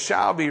glory that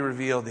shall be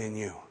revealed in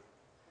you.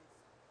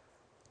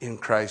 In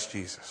Christ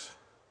Jesus.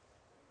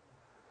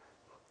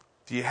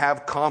 Do you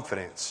have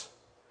confidence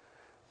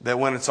that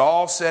when it's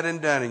all said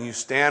and done and you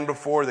stand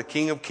before the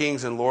King of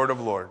Kings and Lord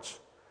of Lords,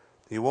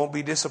 you won't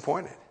be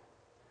disappointed?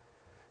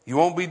 You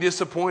won't be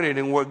disappointed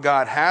in what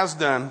God has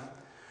done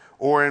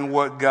or in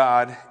what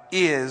God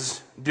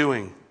is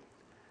doing.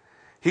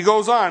 He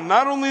goes on,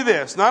 not only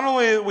this, not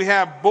only do we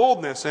have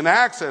boldness and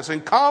access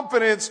and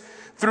confidence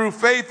through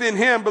faith in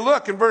him. But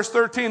look in verse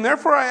 13,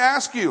 therefore I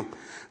ask you,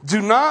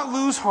 do not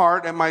lose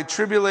heart at my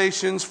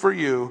tribulations for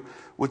you,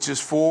 which is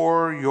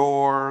for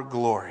your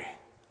glory.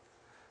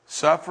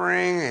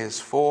 Suffering is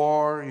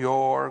for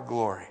your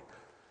glory.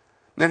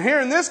 And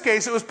here in this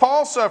case, it was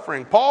Paul's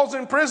suffering. Paul's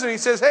in prison. He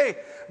says, hey,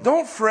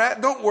 don't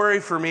fret, don't worry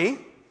for me.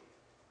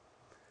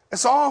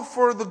 It's all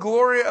for the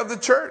glory of the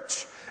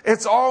church.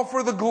 It's all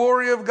for the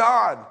glory of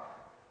God.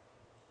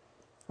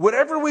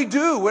 Whatever we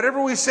do,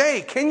 whatever we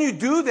say, can you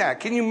do that?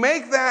 Can you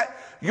make that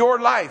your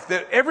life?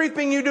 That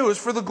everything you do is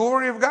for the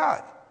glory of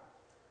God.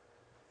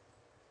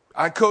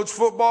 I coached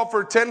football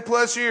for 10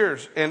 plus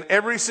years, and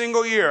every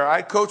single year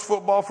I coached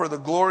football for the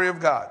glory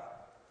of God.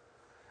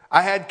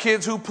 I had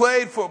kids who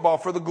played football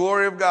for the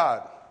glory of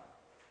God.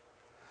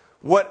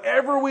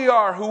 Whatever we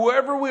are,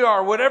 whoever we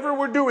are, whatever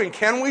we're doing,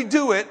 can we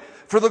do it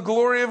for the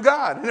glory of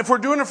God? And if we're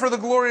doing it for the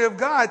glory of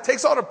God, it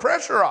takes all the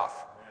pressure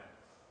off.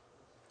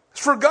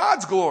 It's for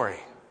God's glory.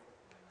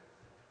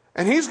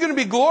 And he's going to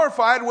be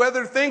glorified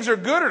whether things are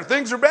good or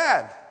things are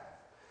bad.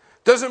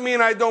 Doesn't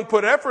mean I don't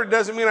put effort.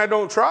 Doesn't mean I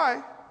don't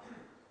try.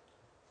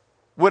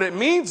 What it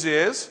means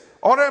is,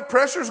 all that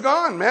pressure's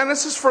gone. Man,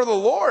 this is for the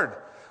Lord.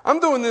 I'm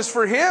doing this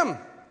for him.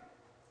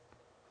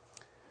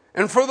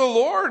 And for the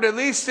Lord, at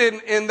least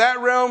in that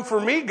realm for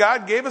me,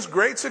 God gave us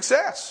great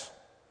success.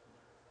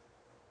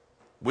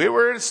 We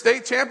were at a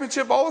state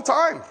championship all the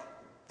time.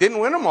 Didn't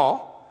win them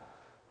all,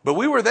 but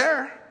we were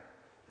there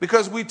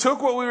because we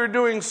took what we were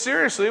doing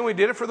seriously and we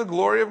did it for the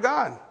glory of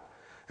God.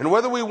 And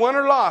whether we won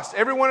or lost,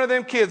 every one of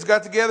them kids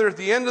got together at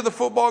the end of the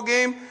football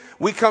game.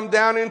 We come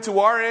down into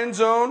our end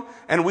zone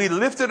and we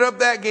lifted up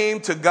that game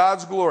to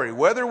God's glory.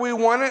 Whether we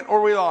won it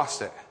or we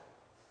lost it,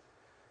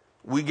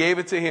 we gave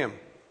it to him.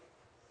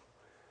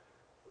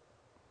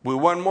 We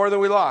won more than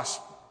we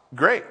lost.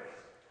 Great.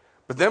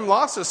 But them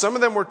losses, some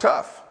of them were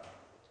tough.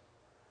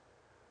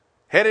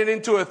 Headed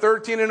into a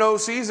 13-0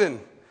 season,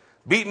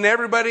 beating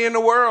everybody in the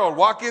world,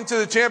 walk into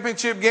the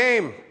championship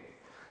game,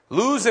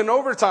 lose in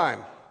overtime.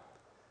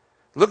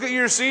 Look at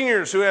your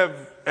seniors who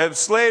have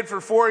slayed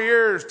for 4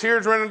 years,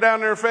 tears running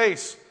down their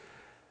face,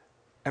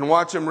 and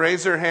watch them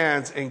raise their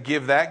hands and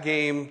give that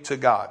game to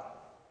God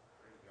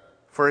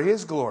for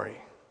his glory.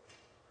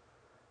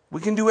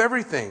 We can do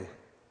everything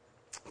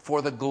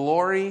for the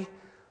glory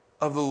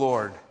of the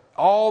Lord.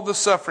 All the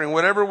suffering,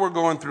 whatever we're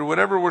going through,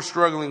 whatever we're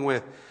struggling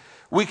with,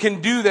 we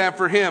can do that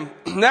for him.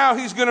 Now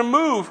he's going to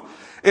move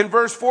in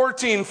verse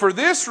 14. For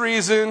this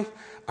reason,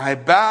 I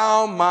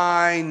bow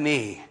my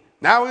knee.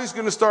 Now he's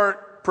going to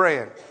start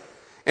praying.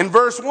 In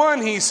verse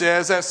 1, he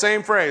says that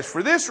same phrase.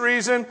 For this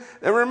reason,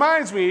 it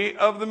reminds me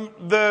of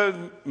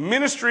the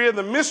ministry of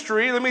the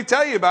mystery. Let me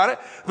tell you about it.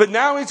 But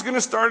now he's going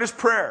to start his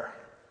prayer.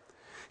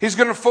 He's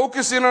going to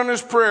focus in on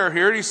his prayer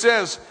here. He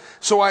says,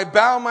 so I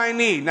bow my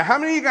knee. Now, how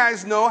many of you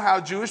guys know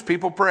how Jewish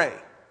people pray?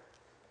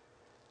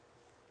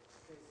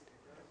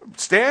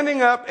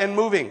 Standing up and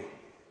moving.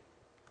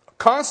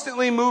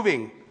 Constantly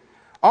moving.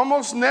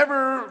 Almost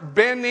never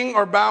bending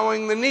or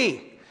bowing the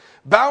knee.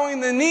 Bowing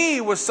the knee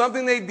was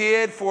something they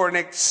did for an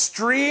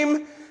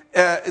extreme,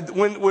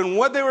 when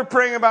what they were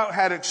praying about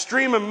had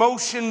extreme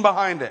emotion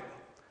behind it.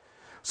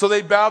 So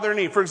they bow their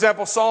knee. For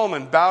example,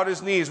 Solomon bowed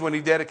his knees when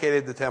he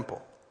dedicated the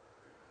temple.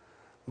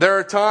 There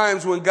are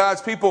times when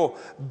God's people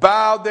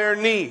bowed their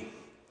knee.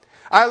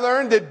 I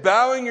learned that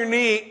bowing your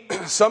knee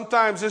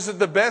sometimes isn't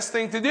the best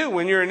thing to do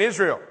when you're in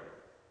Israel.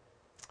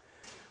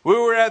 We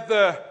were at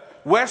the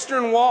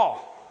Western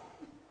Wall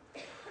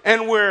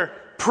and we're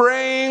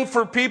praying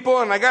for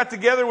people, and I got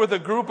together with a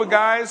group of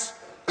guys,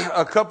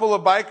 a couple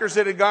of bikers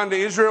that had gone to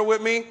Israel with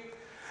me,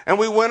 and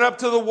we went up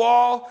to the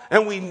wall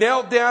and we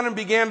knelt down and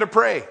began to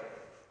pray.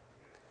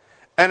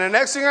 And the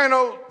next thing I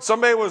know,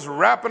 somebody was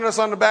rapping us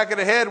on the back of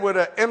the head with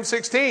an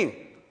M16.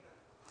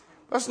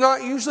 That's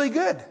not usually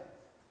good.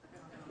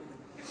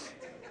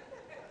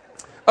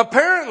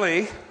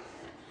 Apparently,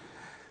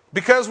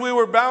 because we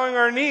were bowing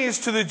our knees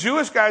to the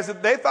Jewish guys,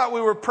 that they thought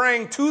we were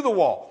praying to the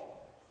wall.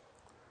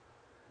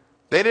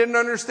 They didn't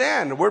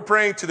understand. We're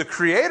praying to the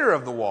creator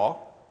of the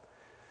wall.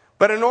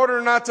 But in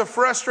order not to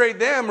frustrate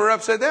them or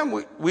upset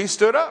them, we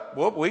stood up.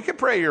 Well, we can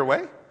pray your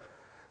way.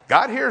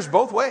 God hears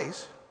both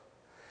ways.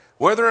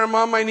 Whether I'm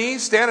on my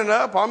knees, standing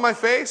up, on my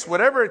face,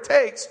 whatever it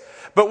takes.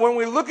 But when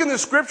we look in the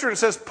scripture, it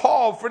says,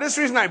 Paul, for this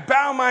reason I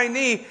bow my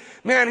knee.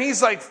 Man,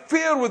 he's like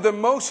filled with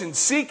emotion,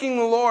 seeking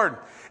the Lord.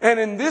 And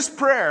in this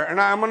prayer,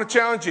 and I'm going to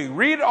challenge you,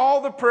 read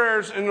all the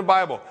prayers in the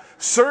Bible.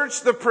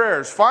 Search the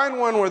prayers. Find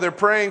one where they're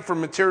praying for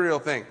material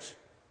things.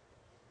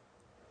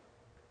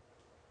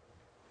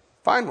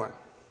 Find one.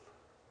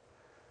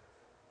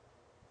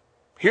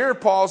 Here,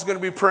 Paul's going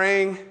to be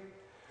praying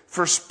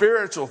for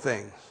spiritual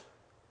things.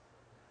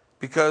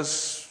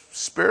 Because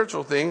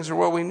spiritual things are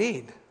what we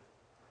need.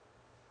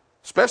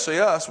 Especially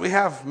us. We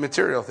have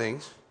material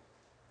things.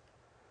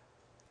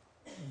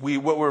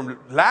 What we're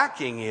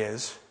lacking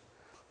is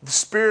the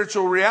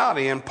spiritual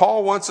reality. And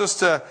Paul wants us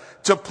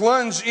to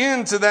plunge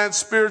into that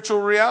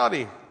spiritual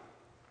reality.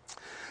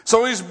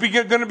 So he's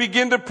going to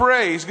begin to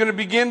pray. He's going to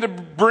begin to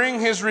bring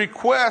his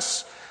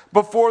requests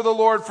before the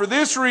Lord. For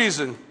this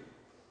reason,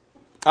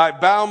 I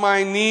bow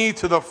my knee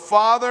to the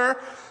Father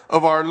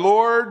of our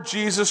Lord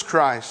Jesus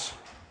Christ,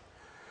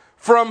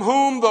 from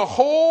whom the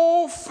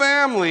whole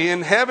family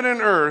in heaven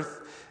and earth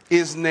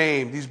is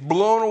named. He's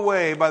blown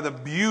away by the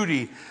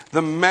beauty,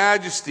 the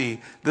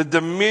majesty, the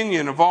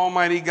dominion of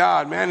Almighty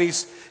God. Man,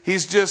 he's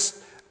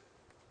just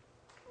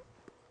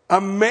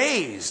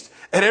amazed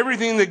at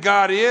everything that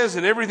God is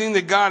and everything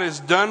that God has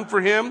done for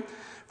him.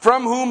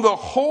 From whom the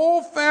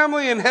whole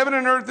family in heaven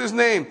and earth is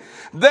named,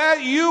 that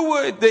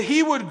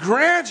he would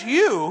grant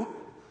you,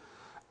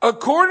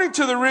 according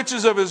to the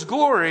riches of his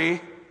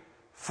glory,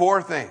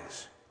 4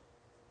 things.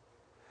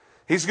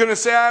 He's going to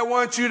say, I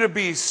want you to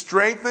be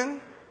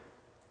strengthened.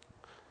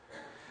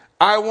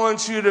 I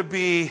want you to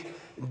be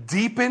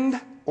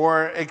deepened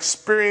or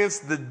experience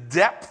the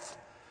depth,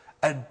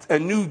 a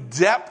new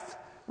depth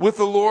with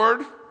the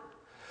Lord.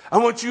 I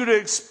want you to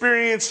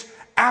experience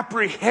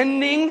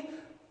apprehending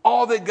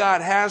all that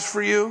God has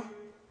for you.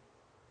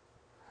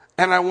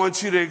 And I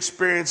want you to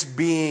experience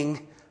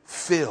being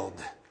filled.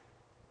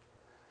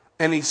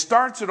 And he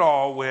starts it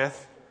all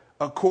with,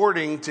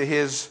 according to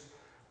his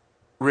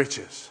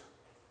riches.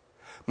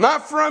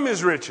 Not from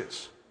his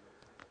riches.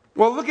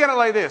 Well, look at it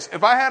like this.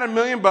 If I had $1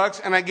 million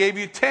and I gave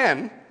you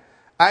 10,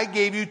 I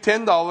gave you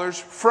 $10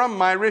 from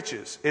my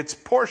riches. It's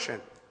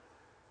portion.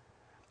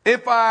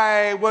 If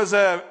I was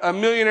a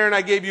millionaire and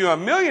I gave you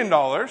 $1 million,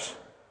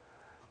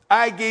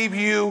 I gave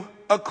you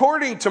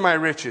according to my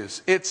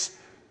riches. It's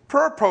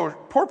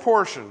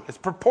proportion. It's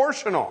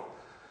proportional.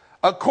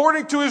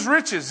 According to his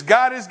riches,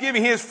 God is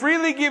giving. He has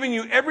freely given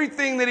you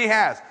everything that he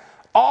has.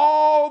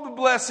 All the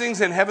blessings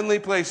in heavenly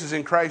places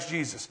in Christ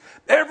Jesus.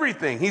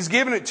 Everything. He's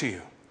given it to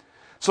you.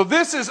 So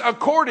this is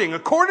according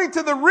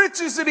to the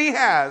riches that he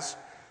has.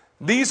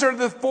 These are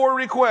the 4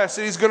 requests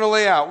that he's going to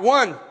lay out.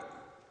 1,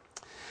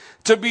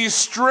 to be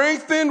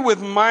strengthened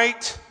with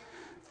might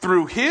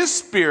through his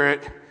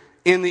Spirit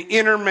in the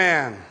inner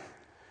man.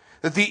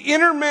 That the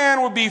inner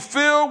man would be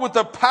filled with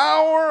the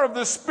power of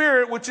the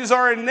Spirit, which is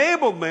our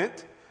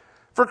enablement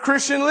for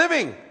Christian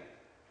living.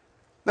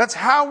 That's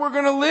how we're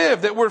going to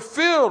live, that we're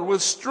filled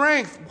with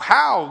strength.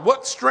 How?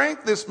 What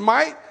strength? This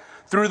might?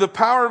 Through the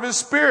power of his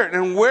Spirit.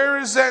 And where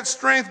is that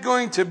strength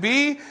going to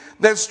be?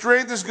 That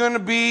strength is going to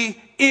be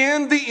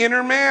in the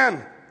inner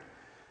man.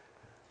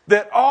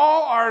 That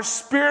all our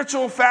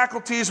spiritual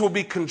faculties will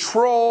be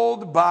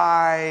controlled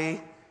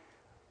by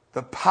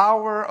the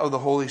power of the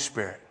Holy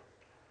Spirit.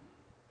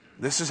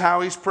 This is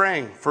how he's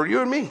praying for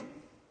you and me,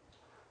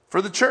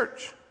 for the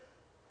church.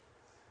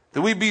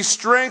 That we be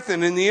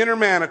strengthened in the inner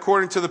man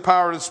according to the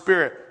power of the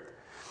Spirit.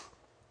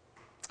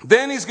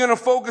 Then he's going to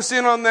focus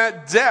in on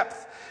that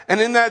depth. And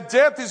in that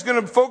depth, he's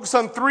going to focus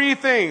on 3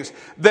 things.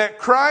 That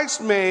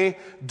Christ may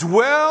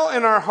dwell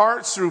in our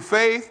hearts through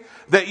faith.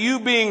 That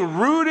you being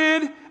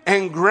rooted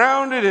and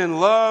grounded in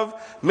love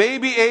may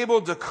be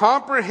able to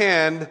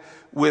comprehend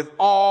with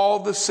all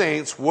the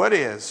saints what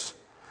is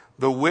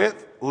the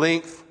width,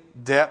 length,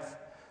 depth,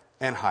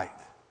 and height.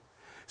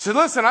 So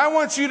listen, I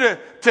want you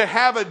to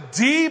have a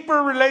deeper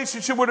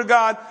relationship with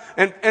God.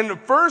 And the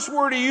first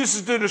word he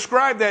uses to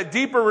describe that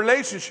deeper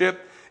relationship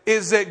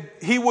is that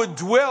he would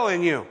dwell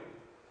in you.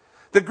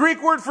 The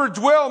Greek word for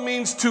dwell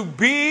means to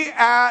be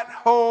at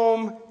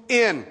home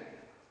in.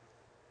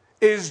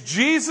 Is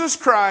Jesus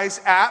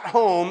Christ at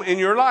home in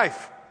your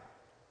life?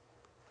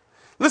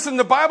 Listen,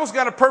 the Bible's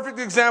got a perfect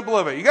example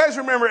of it. You guys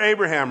remember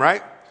Abraham,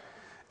 right?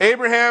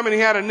 Abraham, and he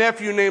had a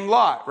nephew named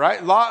Lot,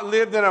 right? Lot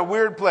lived in a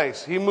weird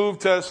place. He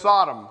moved to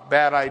Sodom.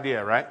 Bad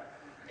idea, right?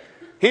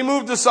 He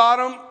moved to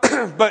Sodom,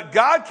 but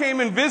God came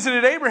and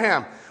visited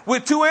Abraham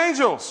with 2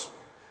 angels.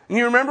 And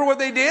you remember what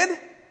they did?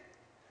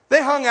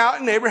 They hung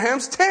out in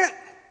Abraham's tent.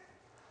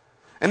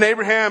 And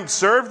Abraham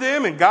served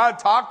him, and God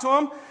talked to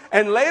him.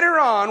 And later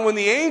on, when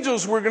the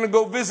angels were going to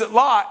go visit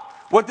Lot,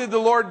 what did the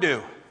Lord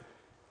do?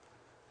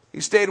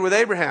 He stayed with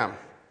Abraham.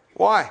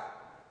 Why?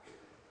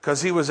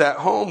 Because he was at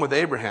home with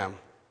Abraham.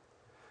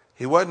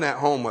 He wasn't at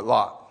home with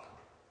Lot.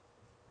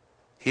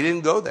 He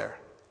didn't go there.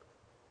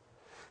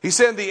 He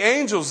sent the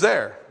angels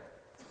there.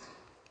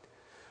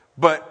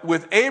 But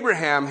with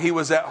Abraham, he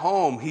was at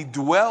home. He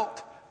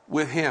dwelt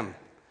with him.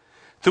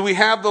 So we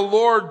have the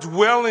Lord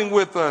dwelling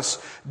with us,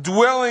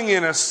 dwelling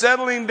in us,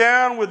 settling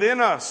down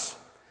within us.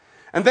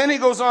 And then he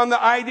goes on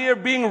the idea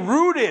of being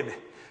rooted.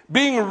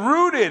 Being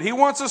rooted. He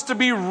wants us to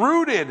be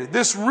rooted.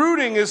 This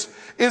rooting is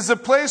the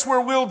place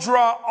where we'll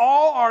draw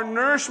all our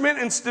nourishment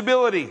and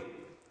stability.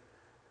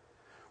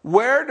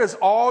 Where does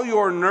all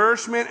your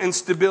nourishment and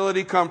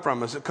stability come from?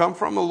 Does it come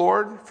from the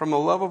Lord, from the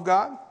love of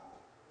God?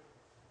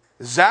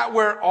 Is that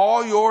where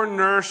all your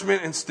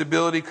nourishment and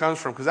stability comes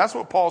from? Because that's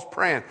what Paul's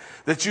praying.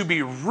 That you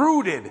be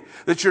rooted.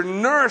 That your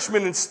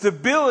nourishment and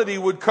stability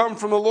would come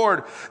from the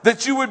Lord.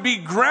 That you would be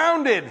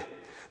grounded.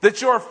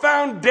 That your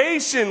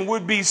foundation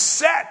would be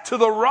set to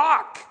the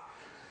rock.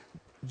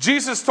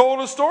 Jesus told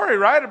a story,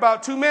 right?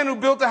 About 2 men who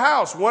built a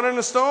house. One in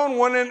the stone,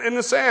 one in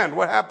the sand.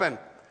 What happened?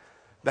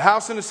 The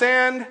house in the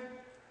sand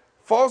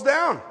falls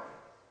down.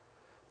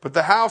 But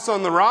the house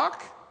on the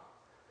rock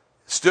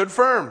stood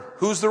firm.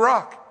 Who's the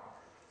rock?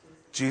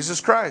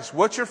 Jesus Christ.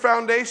 What's your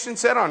foundation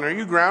set on? Are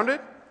you grounded?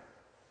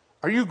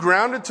 Are you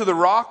grounded to the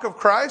rock of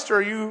Christ, or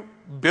are you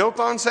built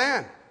on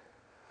sand?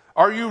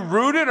 Are you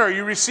rooted? Are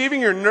you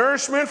receiving your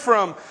nourishment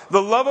from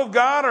the love of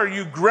God? Are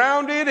you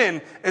grounded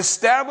and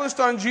established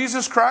on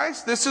Jesus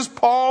Christ? This is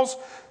Paul's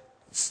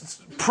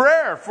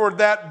prayer for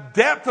that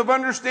depth of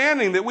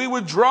understanding, that we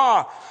would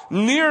draw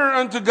nearer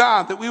unto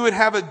God, that we would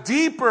have a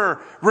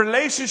deeper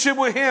relationship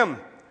with Him,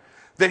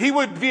 that He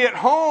would be at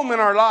home in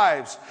our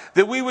lives,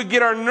 that we would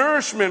get our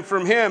nourishment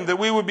from Him, that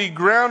we would be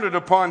grounded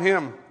upon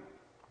Him.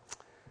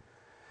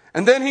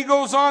 And then he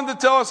goes on to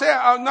tell us, hey,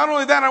 not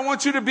only that, I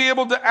want you to be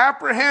able to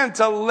apprehend,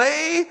 to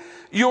lay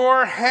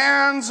your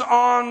hands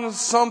on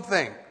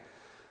something.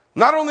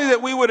 Not only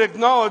that we would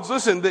acknowledge,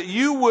 listen, that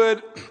you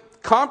would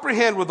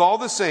comprehend with all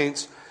the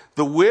saints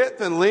the width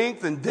and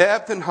length and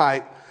depth and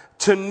height,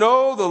 to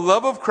know the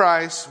love of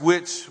Christ,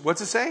 which,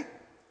 what's it say?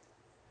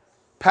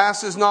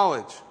 Passes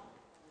knowledge.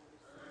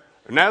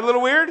 Isn't that a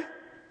little weird?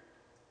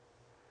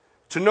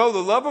 To know the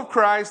love of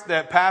Christ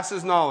that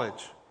passes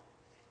knowledge.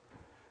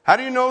 How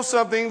do you know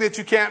something that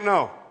you can't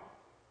know?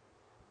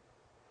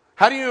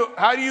 How do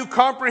you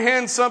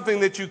comprehend something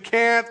that you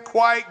can't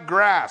quite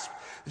grasp,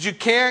 that you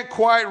can't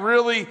quite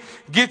really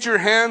get your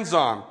hands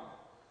on?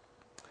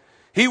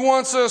 He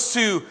wants us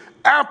to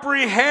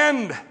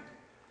apprehend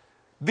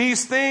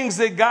these things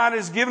that God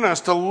has given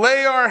us, to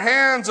lay our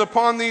hands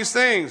upon these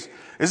things.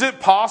 Is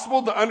it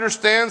possible to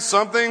understand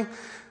something,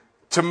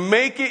 to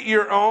make it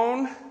your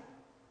own?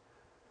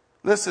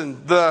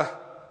 Listen, the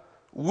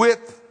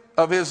width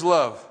of His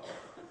love.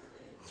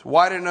 It's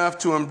wide enough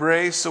to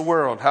embrace the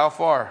world. How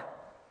far?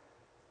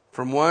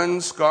 From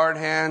one scarred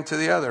hand to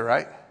the other,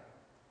 right?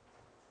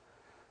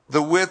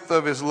 The width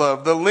of His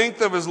love. The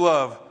length of His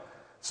love.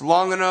 It's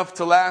long enough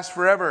to last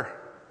forever.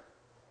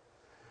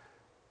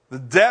 The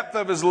depth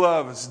of His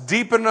love is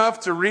deep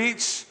enough to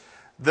reach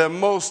the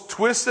most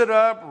twisted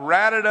up,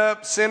 ratted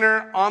up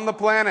sinner on the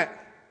planet.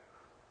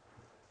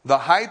 The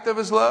height of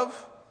His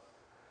love,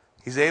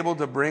 He's able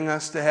to bring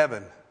us to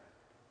heaven.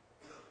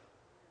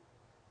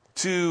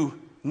 To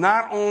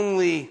not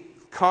only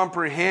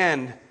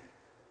comprehend,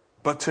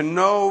 but to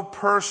know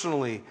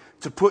personally,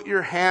 to put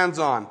your hands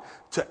on,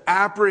 to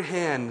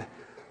apprehend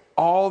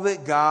all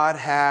that God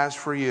has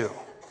for you.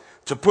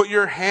 To put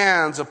your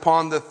hands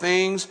upon the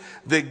things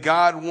that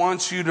God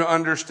wants you to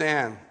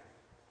understand.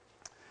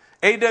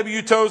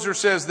 A.W. Tozer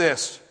says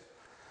this: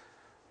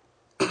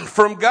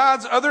 from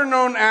God's other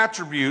known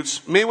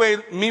attributes, we may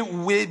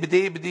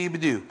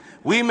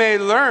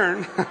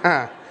learn,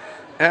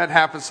 that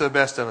happens to the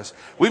best of us.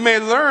 We may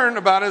learn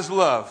about His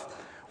love.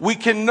 We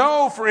can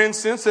know, for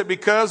instance, that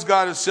because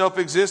God is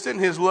self-existent,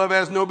 His love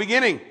has no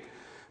beginning.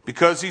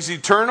 Because He's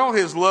eternal,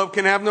 His love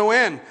can have no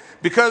end.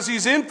 Because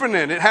He's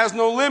infinite, it has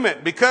no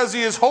limit. Because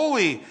He is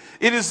holy,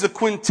 it is the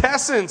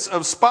quintessence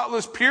of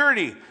spotless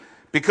purity.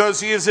 Because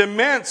He is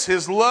immense,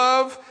 His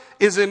love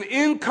is an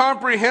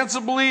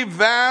incomprehensibly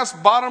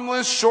vast,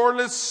 bottomless,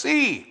 shoreless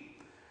sea,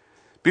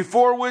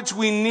 before which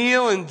we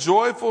kneel in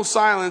joyful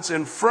silence,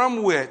 and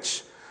from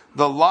which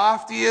the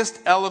loftiest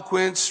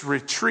eloquence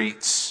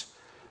retreats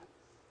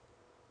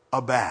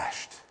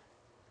abashed.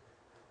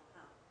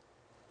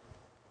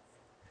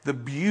 The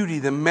beauty,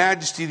 the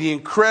majesty, the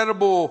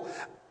incredible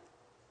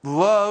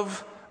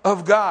love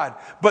of God.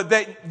 But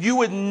that you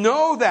would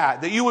know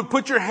that you would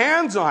put your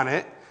hands on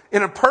it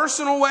in a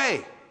personal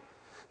way.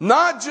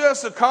 Not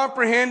just a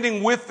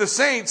comprehending with the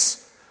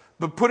saints,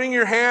 but putting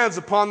your hands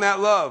upon that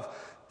love.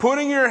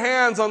 Putting your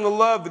hands on the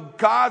love.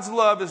 God's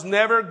love is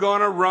never going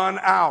to run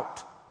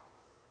out.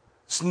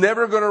 It's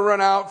never going to run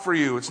out for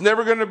you. It's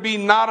never going to be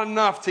not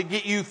enough to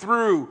get you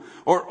through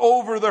or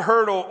over the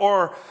hurdle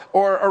or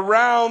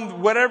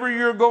around whatever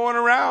you're going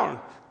around.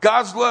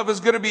 God's love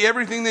is going to be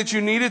everything that you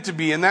need it to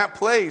be in that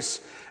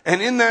place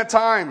and in that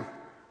time.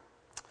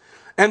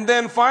 And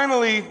then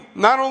finally,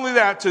 not only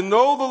that, to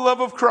know the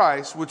love of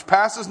Christ, which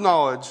passes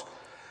knowledge,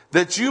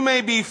 that you may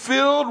be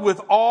filled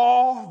with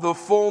all the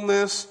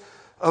fullness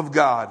of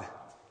God.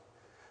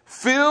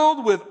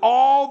 Filled with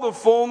all the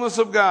fullness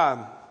of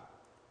God.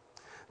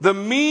 The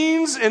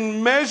means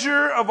and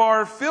measure of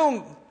our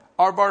feeling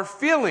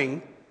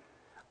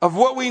of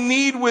what we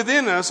need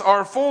within us,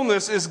 our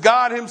fullness, is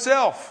God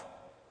Himself.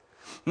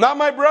 Not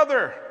my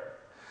brother.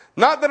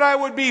 Not that I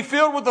would be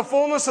filled with the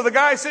fullness of the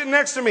guy sitting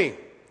next to me.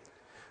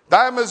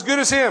 That I'm as good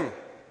as him.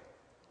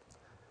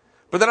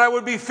 But that I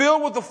would be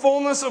filled with the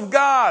fullness of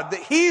God.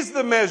 That He's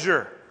the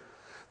measure.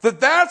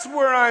 That's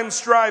where I'm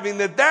striving.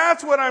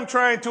 That's what I'm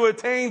trying to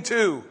attain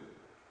to.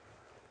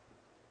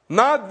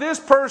 Not this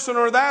person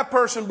or that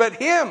person, but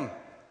Him.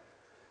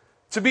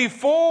 To be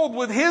full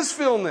with His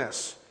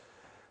fullness.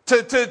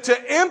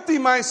 To empty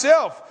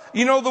myself.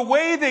 You know, the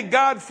way that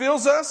God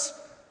fills us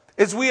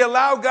is we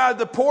allow God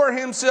to pour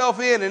Himself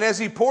in. And as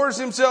He pours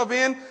Himself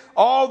in,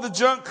 all the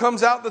junk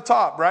comes out the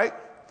top, right?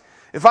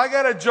 If I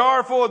got a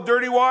jar full of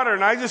dirty water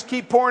and I just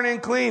keep pouring in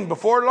clean,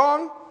 before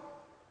long,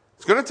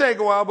 it's going to take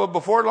a while, but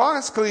before long,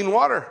 it's clean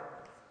water.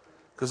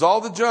 Because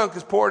all the junk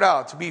is poured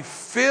out. To be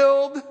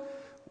filled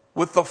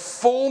with the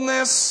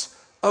fullness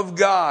of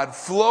God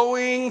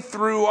flowing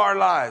through our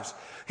lives.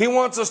 He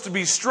wants us to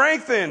be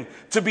strengthened,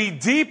 to be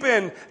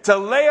deepened, to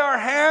lay our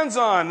hands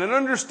on an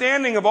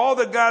understanding of all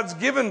that God's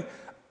given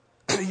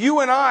you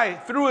and I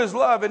through His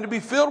love, and to be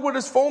filled with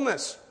His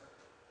fullness.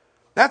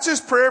 That's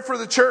His prayer for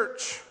the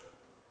church.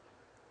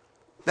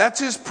 That's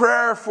His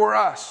prayer for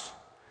us.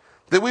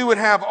 That we would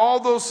have all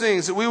those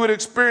things, that we would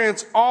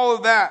experience all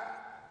of that,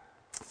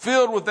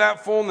 filled with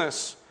that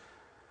fullness,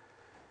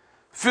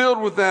 filled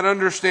with that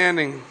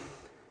understanding.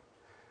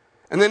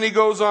 And then he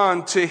goes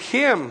on to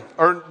Him,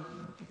 or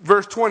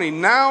verse 20,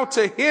 now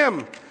to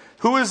Him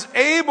who is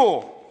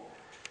able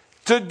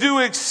to do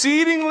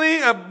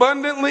exceedingly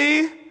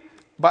abundantly.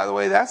 By the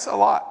way, that's a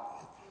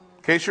lot,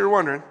 in case you're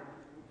wondering.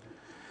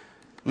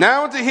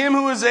 Now to Him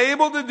who is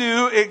able to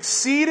do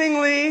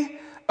exceedingly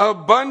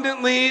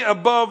abundantly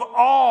above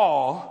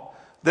all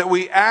that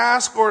we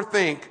ask or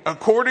think,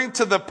 according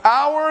to the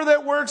power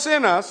that works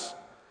in us.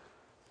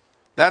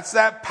 That's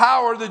that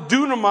power, the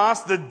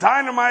dunamis, the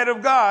dynamite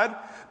of God.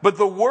 But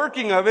the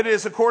working of it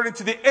is according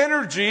to the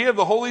energy of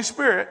the Holy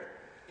Spirit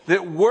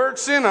that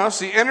works in us,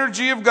 the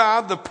energy of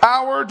God, the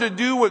power to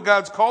do what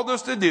God's called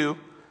us to do.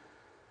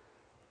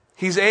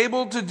 He's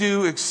able to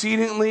do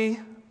exceedingly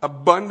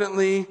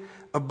abundantly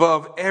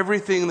above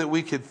everything that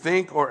we could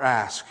think or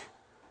ask.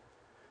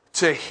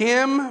 To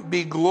Him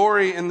be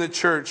glory in the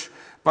church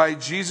by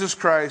Jesus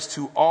Christ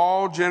to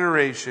all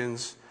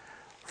generations,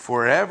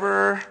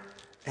 forever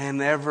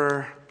and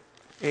ever.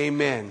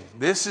 Amen.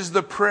 This is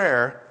the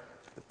prayer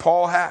that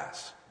Paul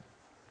has,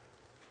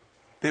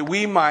 that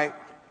we might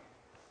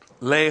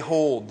lay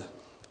hold.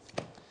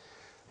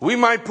 We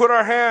might put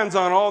our hands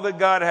on all that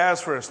God has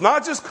for us.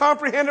 Not just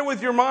comprehend it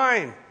with your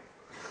mind.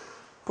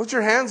 Put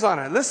your hands on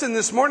it. Listen,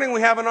 this morning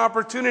we have an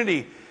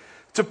opportunity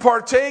to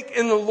partake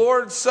in the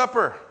Lord's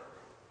Supper.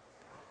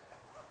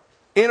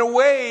 In a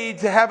way,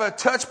 to have a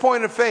touch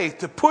point of faith,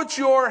 to put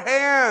your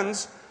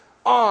hands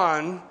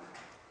on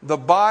the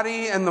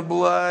body and the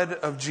blood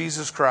of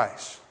Jesus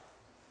Christ.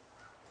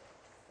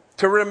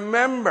 To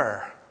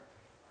remember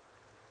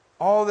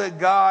all that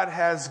God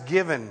has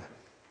given.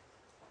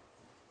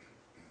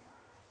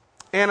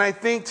 And I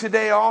think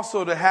today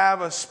also to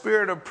have a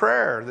spirit of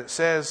prayer that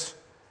says,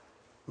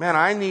 man,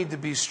 I need to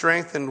be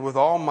strengthened with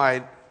all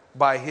might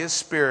by His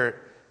Spirit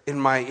in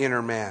my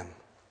inner man.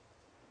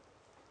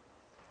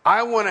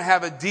 I want to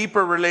have a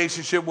deeper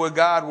relationship with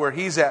God where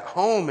He's at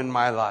home in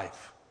my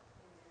life.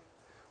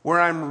 Where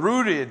I'm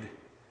rooted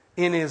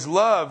in His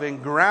love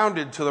and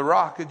grounded to the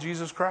rock of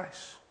Jesus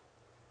Christ.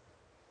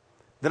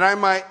 That I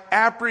might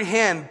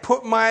apprehend,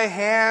 put my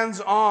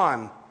hands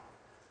on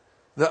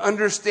the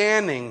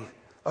understanding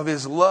of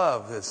His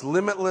love, this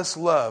limitless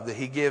love that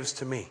He gives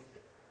to me.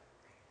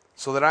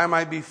 So that I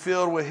might be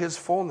filled with His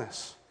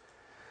fullness.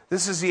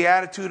 This is the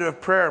attitude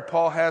of prayer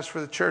Paul has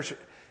for the church.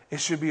 It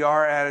should be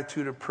our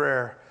attitude of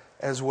prayer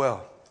as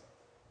well.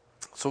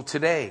 So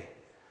today,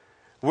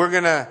 we're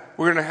gonna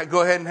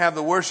go ahead and have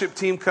the worship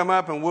team come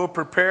up, and we'll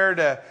prepare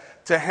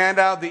to hand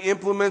out the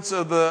implements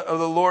of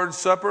the Lord's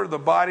Supper, the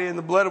body and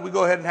the blood. We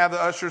go ahead and have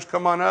the ushers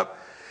come on up,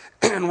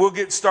 and we'll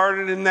get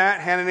started in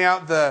that, handing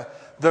out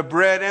the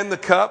bread and the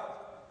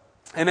cup.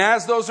 And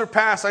as those are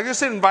passed, I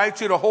just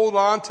invite you to hold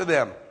on to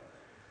them.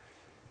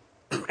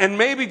 And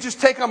maybe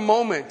just take a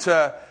moment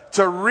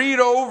to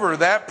read over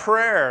that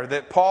prayer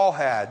that Paul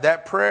had.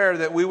 That prayer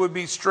that we would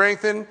be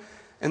strengthened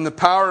in the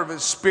power of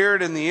His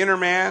Spirit in the inner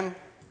man.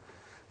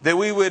 That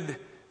we would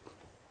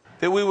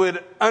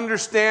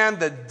understand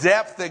the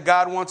depth that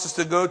God wants us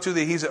to go to.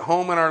 That He's at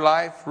home in our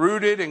life.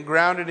 Rooted and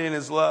grounded in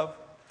His love.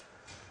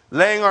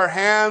 Laying our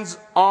hands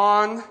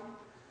on,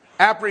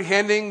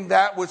 apprehending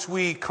that which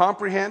we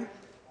comprehend.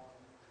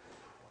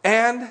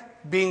 And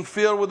being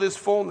filled with His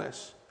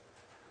fullness.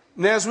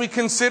 And as we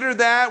consider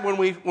that,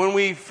 when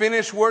we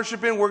finish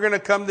worshiping, we're going to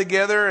come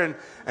together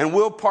and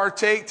we'll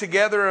partake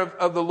together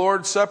of the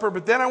Lord's Supper.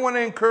 But then I want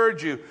to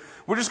encourage you.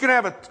 We're just going to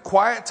have a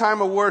quiet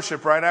time of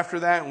worship right after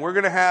that. And we're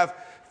going to have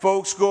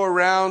folks go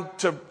around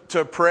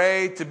to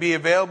pray, to be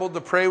available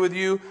to pray with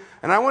you.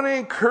 And I want to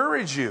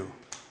encourage you.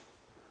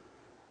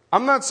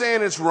 I'm not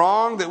saying it's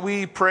wrong that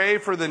we pray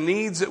for the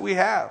needs that we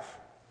have.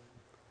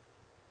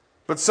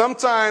 But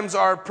sometimes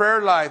our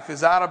prayer life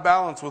is out of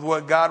balance with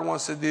what God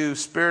wants to do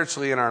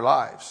spiritually in our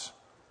lives.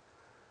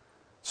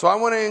 So I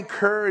want to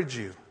encourage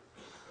you.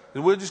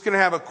 We're just going to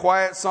have a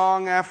quiet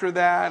song after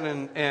that,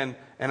 and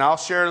I'll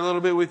share a little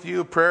bit with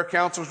you. Prayer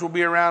counselors will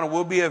be around, and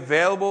we'll be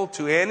available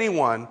to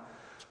anyone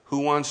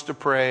who wants to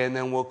pray, and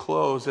then we'll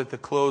close at the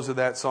close of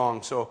that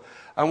song. So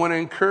I want to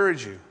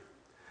encourage you.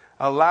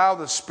 Allow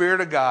the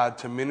Spirit of God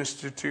to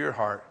minister to your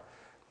heart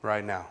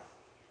right now.